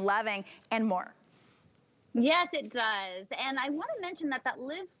has been loving and more. Yes, it does. And I want to mention that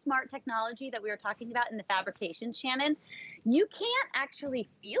Live Smart technology that we were talking about in the fabrication, Shannon, you can't actually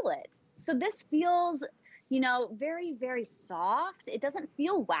feel it. So this feels, you know, very, very soft. It doesn't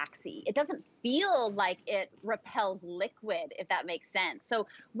feel waxy. It doesn't feel like it repels liquid, if that makes sense. So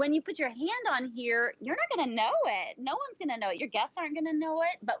when you put your hand on here, you're not going to know it. No one's going to know it. Your guests aren't going to know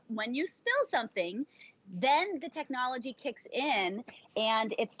it. But when you spill something, then the technology kicks in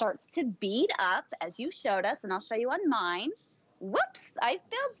and it starts to bead up, as you showed us, and I'll show you on mine. Whoops, I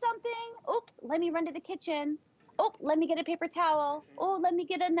spilled something. Oops, let me run to the kitchen. Oh, let me get a paper towel. Oh, let me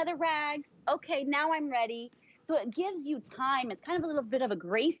get another rag. Okay, now I'm ready. So it gives you time. It's kind of a little bit of a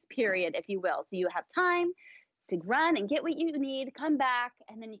grace period, if you will. So you have time to run and get what you need, come back,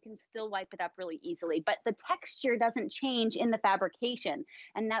 and then you can still wipe it up really easily. But the texture doesn't change in the fabrication.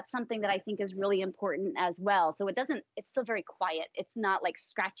 And that's something that I think is really important as well. So it's still very quiet. It's not like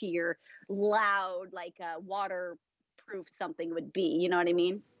scratchy or loud like a waterproof something would be, you know what I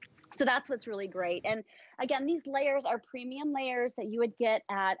mean? So that's what's really great. And again, these layers are premium layers that you would get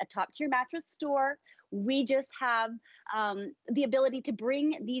at a top tier mattress store. We just have the ability to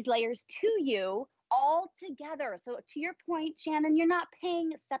bring these layers to you all together. So to your point, Shannon, you're not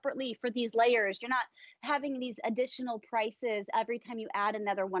paying separately for these layers. You're not having these additional prices every time you add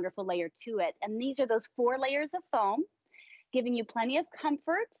another wonderful layer to it. And these are those 4 layers of foam, giving you plenty of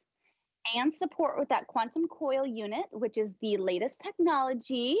comfort and support with that quantum coil unit, which is the latest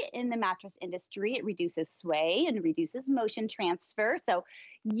technology in the mattress industry. It reduces sway and reduces motion transfer. So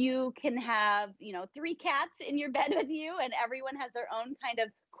you can have, 3 cats in your bed with you, and everyone has their own kind of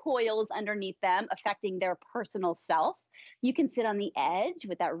coils underneath them affecting their personal self. You can sit on the edge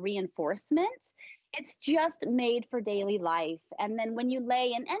with that reinforcement. It's just made for daily life. And then when you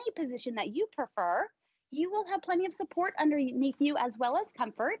lay in any position that you prefer, you will have plenty of support underneath you as well as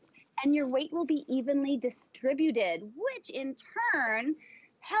comfort, and your weight will be evenly distributed, which in turn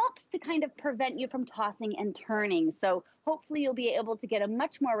helps to kind of prevent you from tossing and turning. So hopefully you'll be able to get a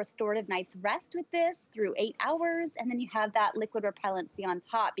much more restorative night's rest with this through 8 hours, and then you have that liquid repellency on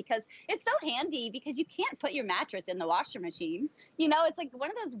top, because it's so handy because you can't put your mattress in the washer machine. It's like one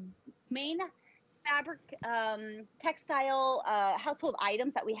of those main fabric, textile, household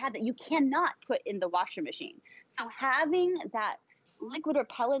items that we had that you cannot put in the washer machine. So having that liquid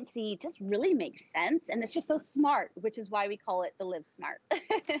repellency just really makes sense. And it's just so smart, which is why we call it the Live Smart.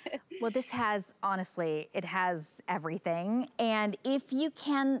 Well, this has, honestly, it has everything. And if you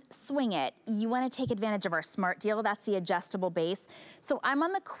can swing it, you want to take advantage of our smart deal. That's the adjustable base. So I'm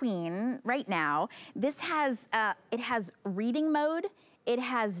on the Queen right now. This has, it has reading mode. It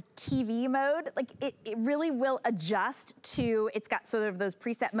has TV mode. Like it really will adjust to, it's got sort of those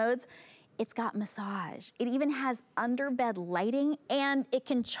preset modes. It's got massage. It even has underbed lighting, and it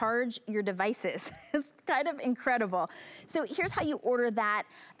can charge your devices. It's kind of incredible. So here's how you order that,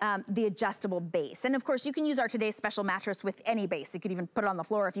 the adjustable base. And of course, you can use our today's special mattress with any base. You could even put it on the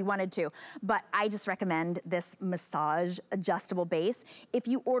floor if you wanted to. But I just recommend this massage adjustable base. If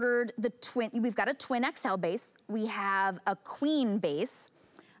you ordered the twin, we've got a twin XL base. We have a queen base.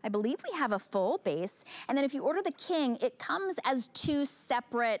 I believe we have a full base. And then if you order the king, it comes as 2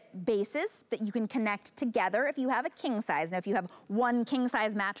 separate bases that you can connect together if you have a king size. Now, if you have one king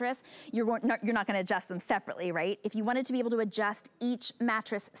size mattress, you're not gonna adjust them separately, right? If you wanted to be able to adjust each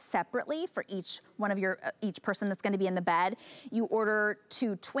mattress separately for each one of your, each person that's gonna be in the bed, you order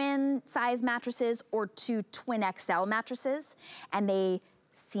 2 twin size mattresses or 2 twin XL mattresses, and they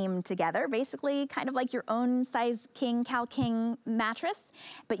seam together, basically kind of like your own size king, Cal King mattress,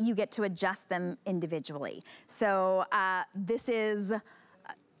 but you get to adjust them individually. So this is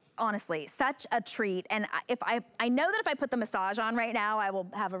honestly such a treat. And I know that if I put the massage on right now, I will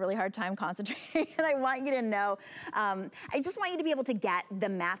have a really hard time concentrating. And I want you to know, I just want you to be able to get the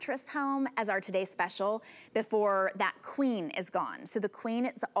mattress home as our today's special before that queen is gone. So the queen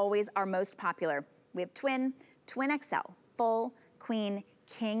is always our most popular. We have twin, twin XL, full, queen,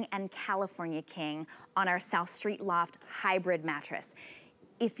 king, and California king on our South Street Loft hybrid mattress.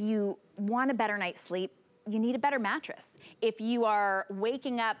 If you want a better night's sleep, you need a better mattress. If you are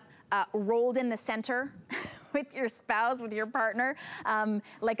waking up rolled in the center with your spouse, with your partner,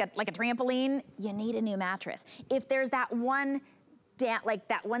 like a trampoline, you need a new mattress. If there's that one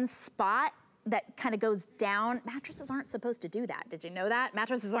spot that kind of goes down, mattresses aren't supposed to do that. Did you know that?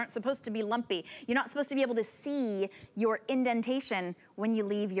 Mattresses aren't supposed to be lumpy. You're not supposed to be able to see your indentation when you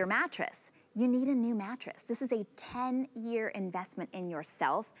leave your mattress. You need a new mattress. This is a 10-year investment in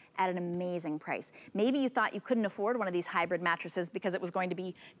yourself at an amazing price. Maybe you thought you couldn't afford one of these hybrid mattresses because it was going to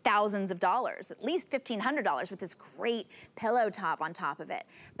be thousands of dollars, at least $1,500 with this great pillow top on top of it.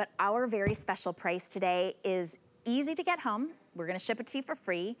 But our very special price today is easy to get home. We're gonna ship it to you for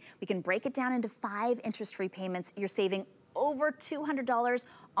free. We can break it down into 5 interest-free payments. You're saving over $200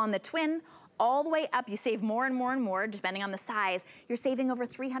 on the twin. All the way up, you save more and more and more, depending on the size. You're saving over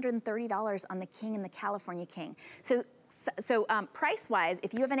 $330 on the king and the California king. So price-wise,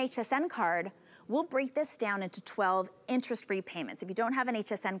 if you have an HSN card, we'll break this down into 12 interest-free payments. If you don't have an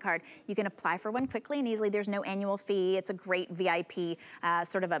HSN card, you can apply for one quickly and easily. There's no annual fee. It's a great VIP,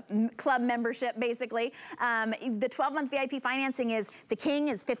 sort of a club membership, basically. The 12-month VIP financing is, the king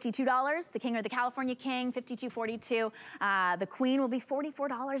is $52, the king or the California king, $52.42. The queen will be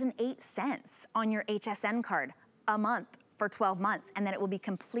 $44.08 on your HSN card a month for 12 months, and then it will be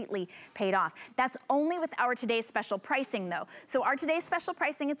completely paid off. That's only with our today's special pricing though. So our today's special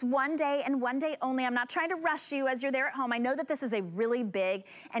pricing, it's one day and one day only. I'm not trying to rush you as you're there at home. I know that this is a really big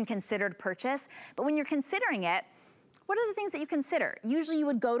and considered purchase, but when you're considering it, what are the things that you consider? Usually you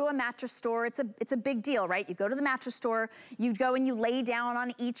would go to a mattress store. It's a big deal, right? You go to the mattress store, you go and you lay down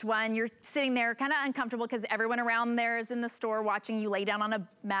on each one. You're sitting there kind of uncomfortable because everyone around there is in the store watching you lay down on a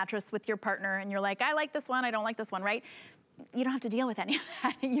mattress with your partner and you're like, I like this one, I don't like this one, right? You don't have to deal with any of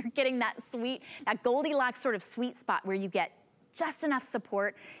that. You're getting that Goldilocks sort of sweet spot where you get just enough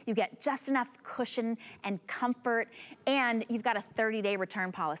support, you get just enough cushion and comfort, and you've got a 30-day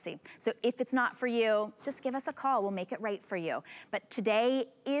return policy. So if it's not for you, just give us a call. We'll make it right for you. But today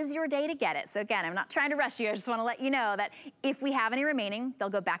is your day to get it. So again, I'm not trying to rush you. I just want to let you know that if we have any remaining, they'll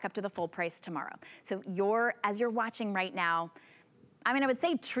go back up to the full price tomorrow. So as you're watching right now, I mean, I would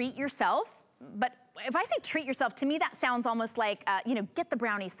say treat yourself, but if I say treat yourself, to me that sounds almost like, get the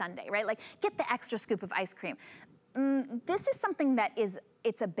brownie sundae, right? Like get the extra scoop of ice cream. This is something that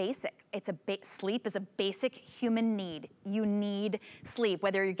it's a basic. Sleep is a basic human need. You need sleep.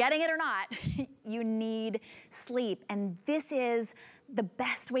 Whether you're getting it or not, you need sleep. And this is the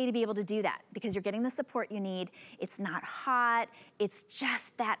best way to be able to do that because you're getting the support you need. It's not hot. It's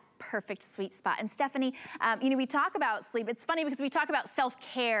just that perfect sweet spot. And Stephanie, we talk about sleep. It's funny because we talk about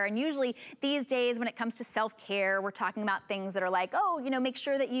self-care, and usually these days when it comes to self-care, we're talking about things that are like, make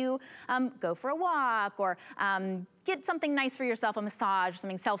sure that you go for a walk or get something nice for yourself, a massage,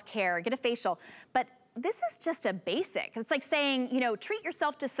 something self-care, get a facial. But this is just a basic. It's like saying, treat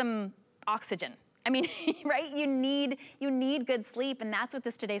yourself to some oxygen. I mean, right? You need good sleep, and that's what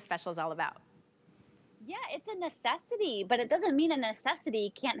this today's special is all about. Yeah, it's a necessity, but it doesn't mean a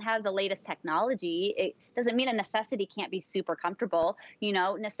necessity can't have the latest technology. It doesn't mean a necessity can't be super comfortable.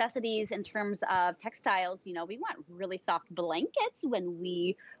 Necessities in terms of textiles, we want really soft blankets when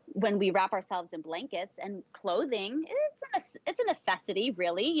we wrap ourselves in blankets, and clothing, it's a necessity,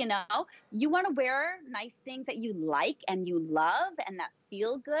 really. You want to wear nice things that you like and you love and that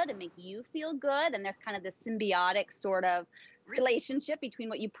feel good and make you feel good. And there's kind of this symbiotic sort of relationship between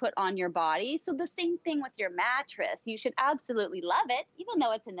what you put on your body. So the same thing with your mattress. You should absolutely love it, even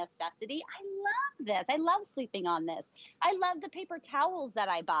though it's a necessity. I love this. I love sleeping on this. I love the paper towels that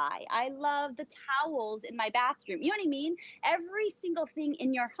I buy. I love the towels in my bathroom. You know what I mean? Every single thing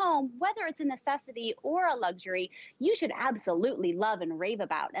in your home, whether it's a necessity or a luxury, you should absolutely love and rave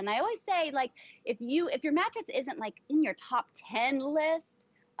about. And I always say, like, if your mattress isn't like in your top 10 list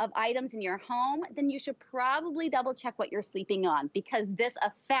of items in your home, then you should probably double check what you're sleeping on, because this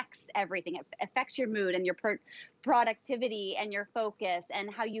affects everything. It affects your mood and your productivity and your focus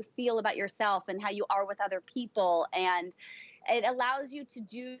and how you feel about yourself and how you are with other people. And it allows you to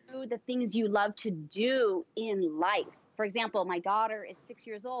do the things you love to do in life. For example, my daughter is 6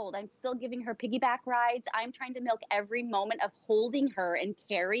 years old. I'm still giving her piggyback rides. I'm trying to milk every moment of holding her and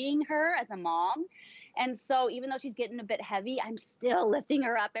carrying her as a mom. And so even though she's getting a bit heavy, I'm still lifting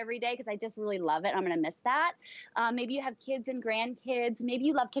her up every day because I just really love it. I'm going to miss that. Maybe you have kids and grandkids. Maybe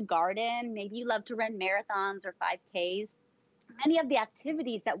you love to garden. Maybe you love to run marathons or 5Ks. Many of the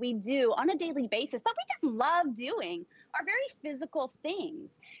activities that we do on a daily basis that we just love doing are very physical things.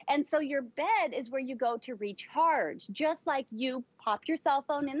 And so your bed is where you go to recharge. Just like you pop your cell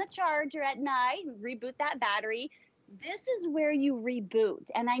phone in the charger at night and reboot that battery, this is where you reboot.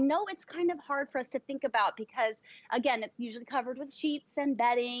 And I know it's kind of hard for us to think about because, again, it's usually covered with sheets and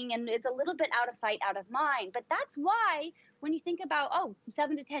bedding, and it's a little bit out of sight, out of mind. But that's why when you think about, oh,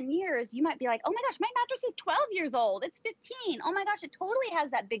 7 to 10 years, you might be like, oh my gosh, my mattress is 12 years old. It's 15. Oh my gosh, it totally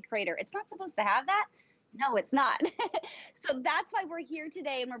has that big crater. It's not supposed to have that. No, it's not. So that's why we're here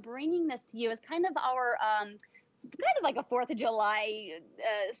today, and we're bringing this to you as kind of our kind of like a 4th of July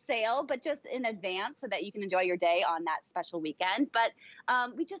sale, but just in advance so that you can enjoy your day on that special weekend. But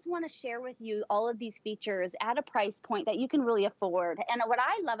we just want to share with you all of these features at a price point that you can really afford. And what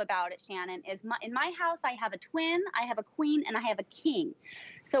I love about it, Shannon, is in my house, I have a twin, I have a queen, and I have a king.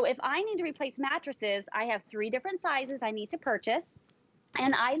 So if I need to replace mattresses, I have 3 different sizes I need to purchase.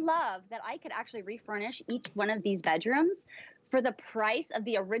 And I love that I could actually refurnish each one of these bedrooms for the price of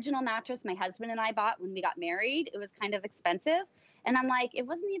the original mattress my husband and I bought when we got married. It was kind of expensive. And I'm like, it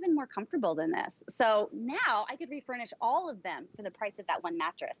wasn't even more comfortable than this. So now I could refurnish all of them for the price of that one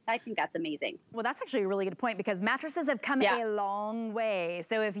mattress. I think that's amazing. Well, that's actually a really good point because mattresses have come a long way.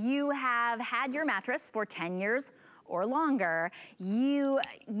 So if you have had your mattress for 10 years or longer, you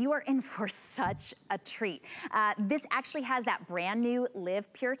are in for such a treat. This actually has that brand new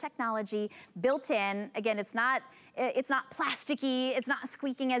Live Pure technology built in. Again, it's not plasticky, it's not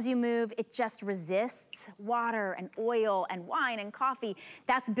squeaking as you move, it just resists water and oil and wine and coffee.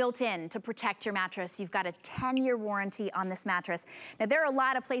 That's built in to protect your mattress. You've got a 10-year warranty on this mattress. Now, there are a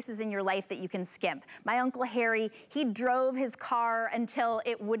lot of places in your life that you can skimp. My Uncle Harry, he drove his car until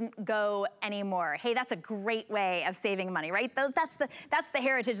it wouldn't go anymore. Hey, that's a great way of saving money, right? That's the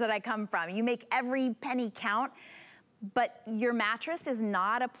heritage that I come from. You make every penny count, but your mattress is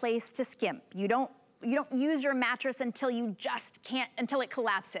not a place to skimp. You don't use your mattress until you just can't, until it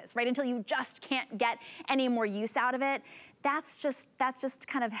collapses, right? Until you just can't get any more use out of it. That's just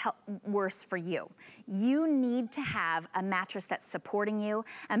kind of worse for you. You need to have a mattress that's supporting you,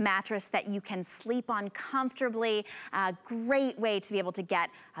 a mattress that you can sleep on comfortably, a great way to be able to get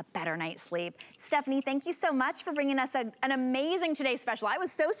a better night's sleep. Stephanie, thank you so much for bringing us an amazing today's special. I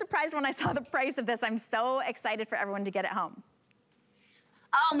was so surprised when I saw the price of this. I'm so excited for everyone to get it home.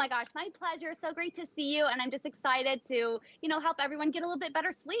 Oh my gosh, my pleasure. So great to see you. And I'm just excited to, help everyone get a little bit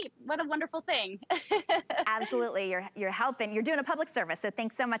better sleep. What a wonderful thing. Absolutely. You're helping. You're doing a public service. So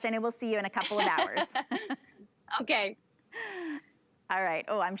thanks so much. And we'll see you in a couple of hours. Okay. All right.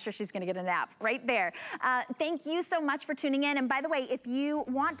 Oh, I'm sure she's going to get a nap right there. Thank you so much for tuning in. And by the way, if you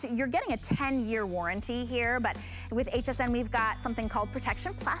want to, you're getting a 10-year warranty here, but with HSN, we've got something called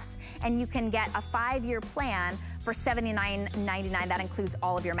Protection Plus, and you can get a 5-year plan for $79.99. That includes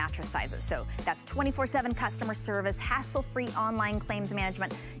all of your mattress sizes. So that's 24/7 customer service, hassle-free online claims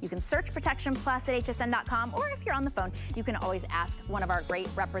management. You can search Protection Plus at hsn.com, or if you're on the phone, you can always ask one of our great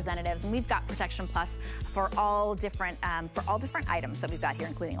representatives. And we've got Protection Plus for all different items that we've got here,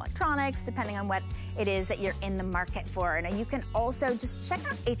 including electronics, depending on what it is that you're in the market for. Now, you can also just check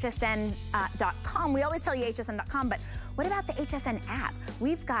out hsn.com. We always tell you hsn.com, but what about the HSN app?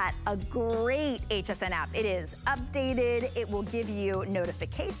 We've got a great HSN app. It is updated. It will give you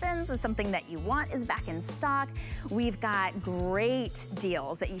notifications when something that you want is back in stock. We've got great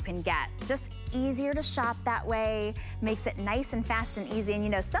deals that you can get. Just easier to shop that way. Makes it nice and fast and easy.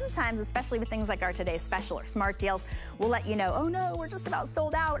 And sometimes, especially with things like our today's special or smart deals, we'll let you know, oh no, we're just about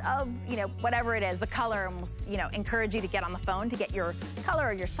sold out of, whatever it is, the color, and we'll, encourage you to get on the phone to get your color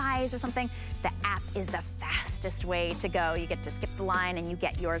or your size or something. The app is the fastest way to go. You get to skip the line and you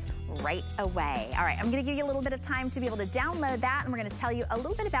get yours right away. All right, I'm gonna give you a little bit of time to be able to download that, and we're gonna tell you a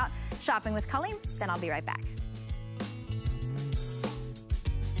little bit about shopping with Colleen, then I'll be right back.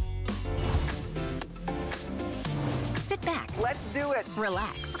 Sit back. Let's do it.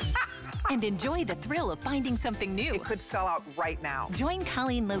 Relax. And enjoy the thrill of finding something new. It could sell out right now. Join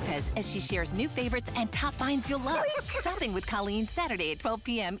Colleen Lopez as she shares new favorites and top finds you'll love. Shopping with Colleen, Saturday at 12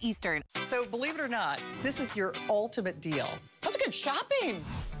 p.m. Eastern. So believe it or not, this is your ultimate deal. That's good shopping.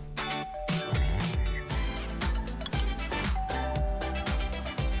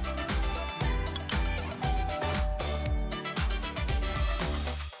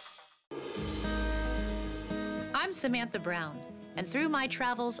 I'm Samantha Brown, and through my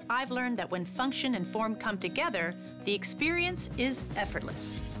travels, I've learned that when function and form come together, the experience is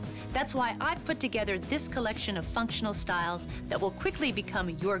effortless. That's why I've put together this collection of functional styles that will quickly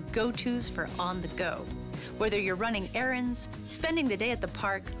become your go-tos for on the go. Whether you're running errands, spending the day at the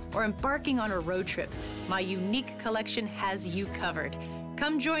park, or embarking on a road trip, my unique collection has you covered.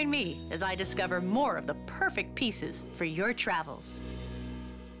 Come join me as I discover more of the perfect pieces for your travels.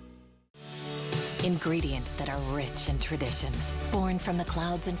 Ingredients that are rich in tradition, born from the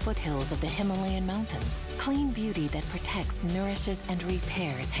clouds and foothills of the Himalayan mountains. Clean beauty that protects, nourishes, and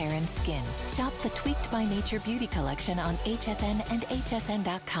repairs hair and skin. Shop the Tweaked by Nature Beauty Collection on HSN and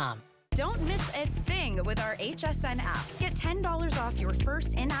hsn.com. Don't miss a thing with our HSN app. Get $10 off your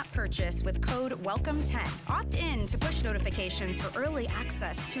first in-app purchase with code WELCOME10. Opt in to push notifications for early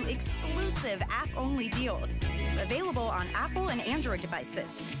access to exclusive app-only deals. Available on Apple and Android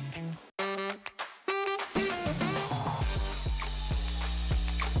devices.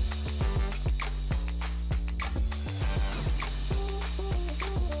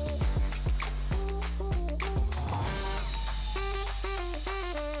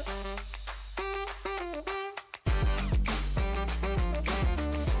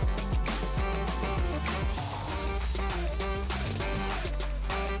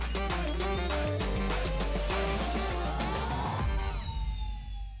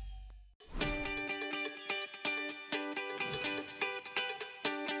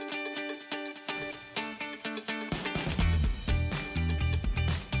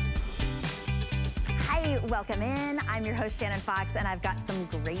 Welcome in. I'm your host, Shannon Fox, and I've got some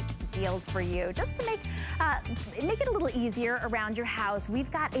great deals for you. Just to make it a little easier around your house,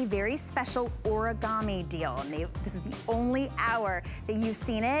 we've got a very special origami deal. And this is the only hour that you've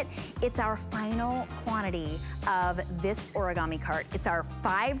seen it. It's our final quantity of this origami cart. It's our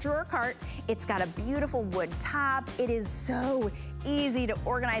 5-drawer cart. It's got a beautiful wood top. It is so easy to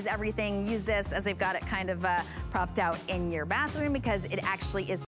organize everything. Use this as they've got it kind of propped out in your bathroom because it actually is